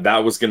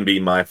 that was going to be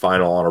my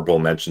final honorable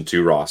mention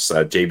too, Ross,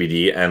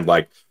 JBD. And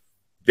like,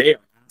 they are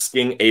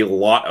asking a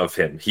lot of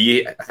him.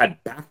 He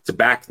had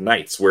back-to-back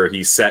nights where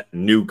he set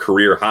new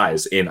career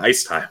highs in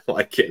ice time.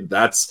 Like,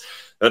 that's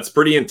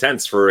pretty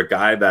intense for a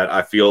guy that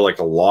I feel like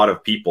a lot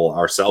of people,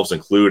 ourselves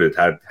included,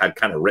 had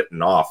kind of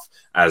written off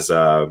as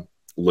a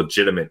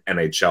legitimate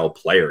NHL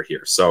player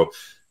here. So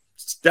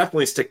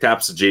definitely stick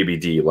taps to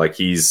JBD. Like,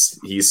 he's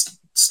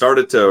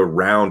started to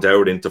round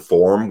out into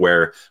form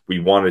where we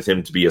wanted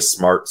him to be a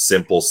smart,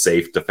 simple,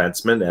 safe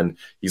defenseman, and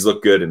he's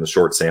looked good in the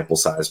short sample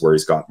size where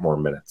he's got more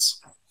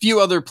minutes. Few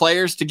other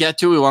players to get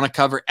to. We want to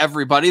cover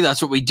everybody.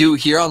 That's what we do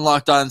here on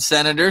Locked On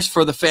Senators,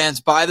 for the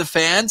fans, by the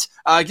fans.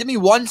 Give me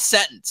one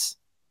sentence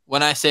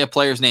when I say a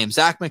player's name.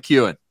 Zach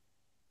McEwen.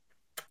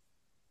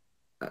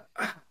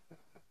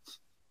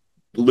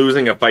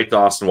 Losing a fight to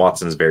Austin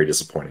Watson is very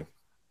disappointing.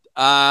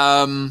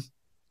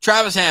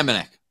 Travis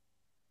Hamonic.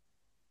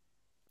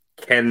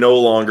 Can no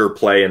longer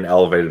play an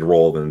elevated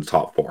role in the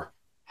top 4.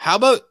 How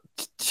about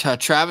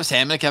Travis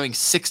Hamonic having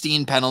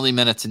 16 penalty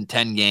minutes in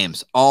 10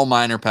 games, all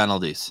minor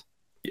penalties?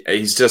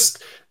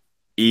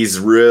 He's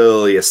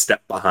really a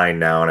step behind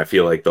now, and I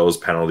feel like those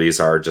penalties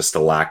are just a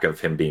lack of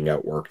him being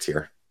outworked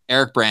here.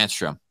 Eric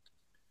Brandstrom.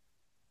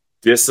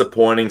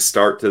 Disappointing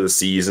start to the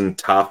season.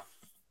 Tough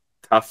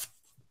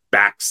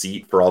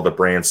backseat for all the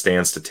brand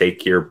stands to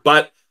take here,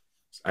 but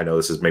I know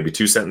this is maybe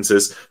 2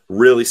 sentences.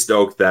 Really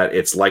stoked that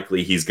it's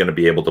likely he's going to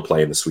be able to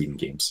play in the Sweden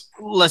games.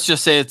 Let's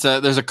just say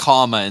there's a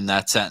comma in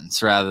that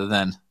sentence rather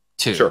than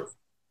 2. Sure.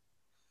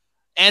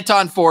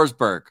 Anton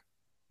Forsberg.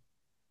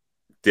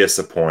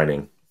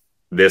 Disappointing.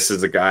 This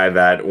is a guy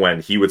that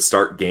when he would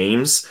start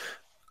games,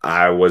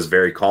 I was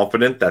very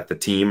confident that the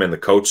team and the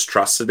coach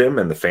trusted him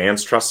and the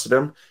fans trusted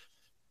him.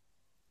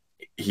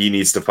 He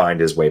needs to find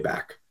his way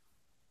back.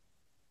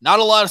 Not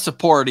a lot of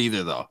support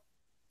either, though.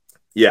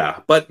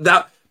 Yeah, but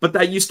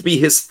that used to be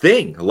his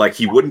thing. Like,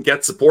 he wouldn't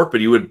get support,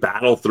 but he would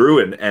battle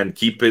through and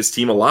keep his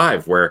team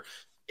alive, where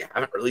I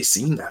haven't really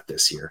seen that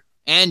this year.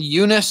 And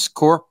Eunice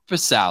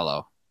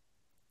Korpisalo.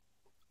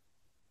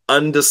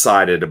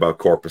 Undecided about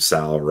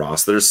Korpisalo,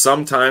 Ross. There's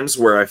some times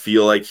where I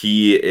feel like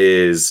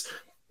he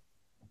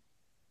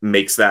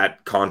makes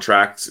that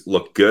contract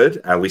look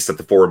good, at least at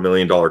the $4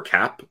 million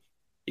cap.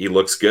 He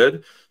looks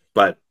good,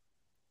 but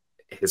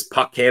his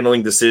puck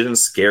handling decision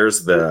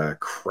scares the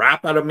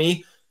crap out of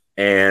me,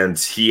 and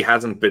he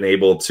hasn't been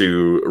able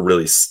to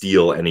really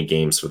steal any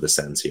games for the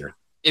Sens here.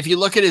 If you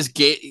look at his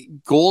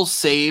goals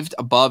saved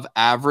above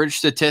average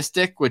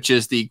statistic, which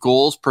is the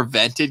goals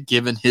prevented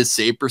given his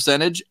save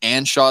percentage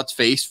and shots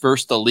faced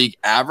versus the league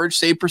average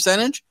save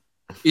percentage,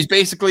 he's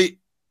basically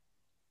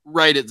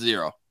right at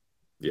 0.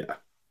 Yeah.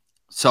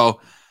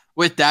 So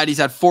with that, he's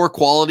had 4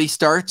 quality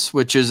starts,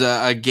 which is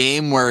a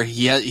game where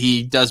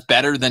he does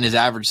better than his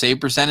average save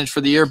percentage for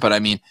the year. But I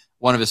mean,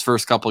 one of his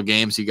first couple of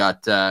games, he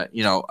got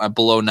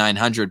below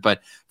 900.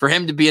 But for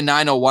him to be a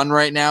 901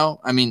 right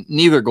now, I mean,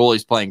 neither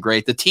goalie's playing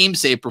great. The team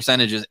save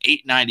percentage is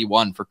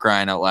 891 for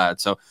crying out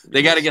loud. So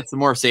they got to get some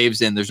more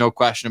saves in. There's no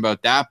question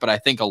about that. But I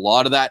think a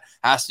lot of that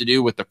has to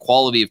do with the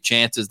quality of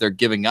chances they're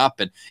giving up.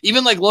 And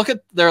even like, look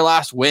at their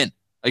last win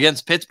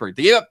against Pittsburgh.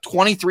 They gave up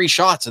 23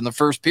 shots in the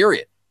first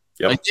period.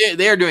 Yep. Like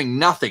they are doing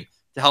nothing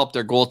to help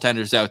their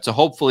goaltenders out. So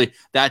hopefully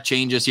that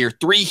changes here.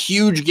 3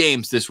 huge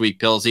games this week,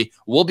 Pilsy.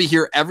 We'll be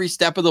here every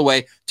step of the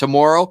way.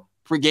 Tomorrow,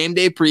 pre-game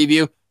day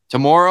preview.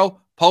 Tomorrow,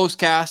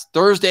 postcast.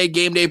 Thursday,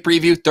 game day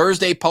preview.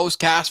 Thursday,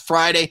 postcast.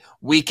 Friday,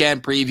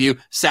 weekend preview.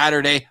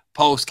 Saturday,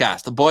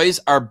 postcast. The boys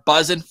are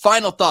buzzing.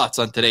 Final thoughts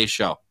on today's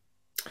show.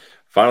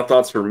 Final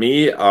thoughts for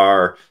me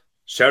are,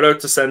 shout out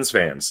to Sens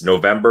fans.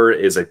 November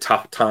is a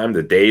tough time.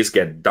 The days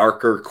get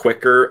darker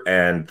quicker,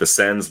 and the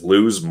Sens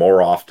lose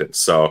more often.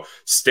 So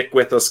stick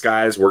with us,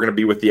 guys. We're going to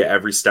be with you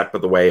every step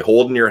of the way,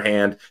 holding your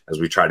hand as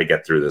we try to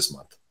get through this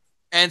month.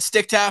 And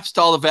stick taps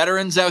to all the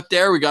veterans out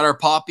there. We got our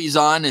poppies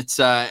on. It's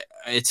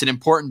an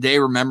important day,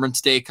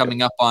 Remembrance Day,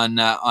 coming up on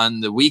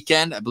the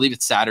weekend. I believe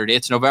it's Saturday.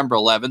 It's November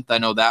 11th. I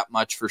know that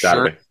much for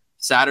sure.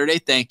 Saturday.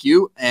 Thank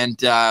you.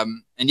 And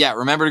yeah,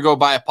 remember to go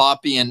buy a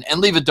poppy and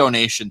leave a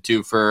donation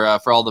too for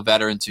all the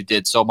veterans who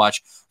did so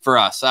much for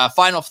us.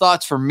 Final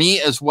thoughts for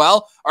me as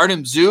well.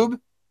 Artem Zub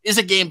is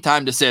a game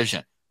time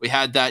decision. We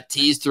had that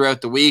teased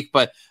throughout the week,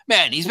 but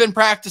man, he's been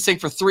practicing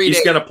for 3 days.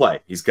 He's going to play.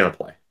 He's going to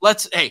play.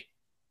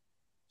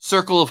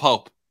 Circle of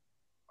hope.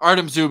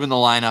 Artem Zub in the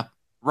lineup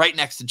right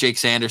next to Jake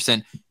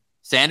Sanderson.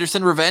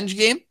 Sanderson revenge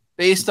game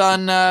based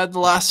on the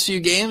last few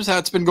games, how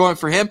it's been going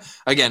for him.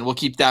 Again, we'll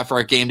keep that for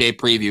our game day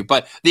preview.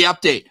 But the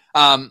update,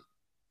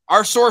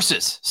 our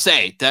sources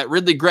say that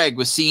Ridley Gregg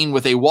was seen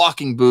with a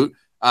walking boot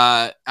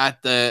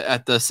at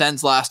the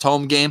Sens' last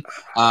home game.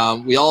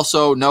 We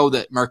also know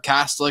that Mark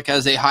Kastlik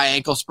has a high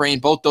ankle sprain.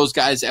 Both those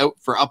guys out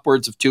for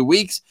upwards of 2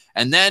 weeks.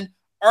 And then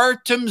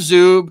Artem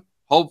Zub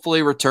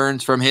hopefully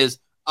returns from his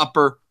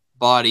upper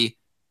body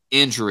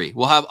injury.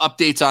 We'll have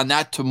updates on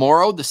that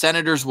tomorrow. The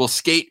Senators will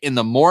skate in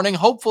the morning.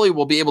 Hopefully,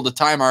 we'll be able to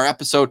time our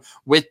episode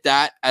with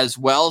that as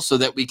well so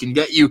that we can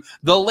get you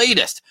the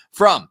latest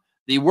from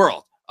the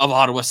world of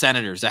Ottawa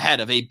Senators ahead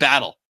of a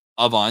Battle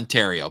of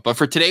Ontario. But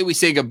for today, we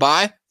say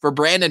goodbye. For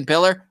Brandon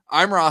Pillar,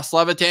 I'm Ross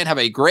Levitan. Have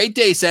a great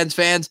day, Sens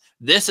fans.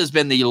 This has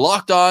been the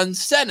Locked On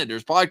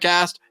Senators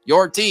podcast,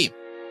 your team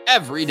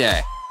every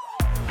day.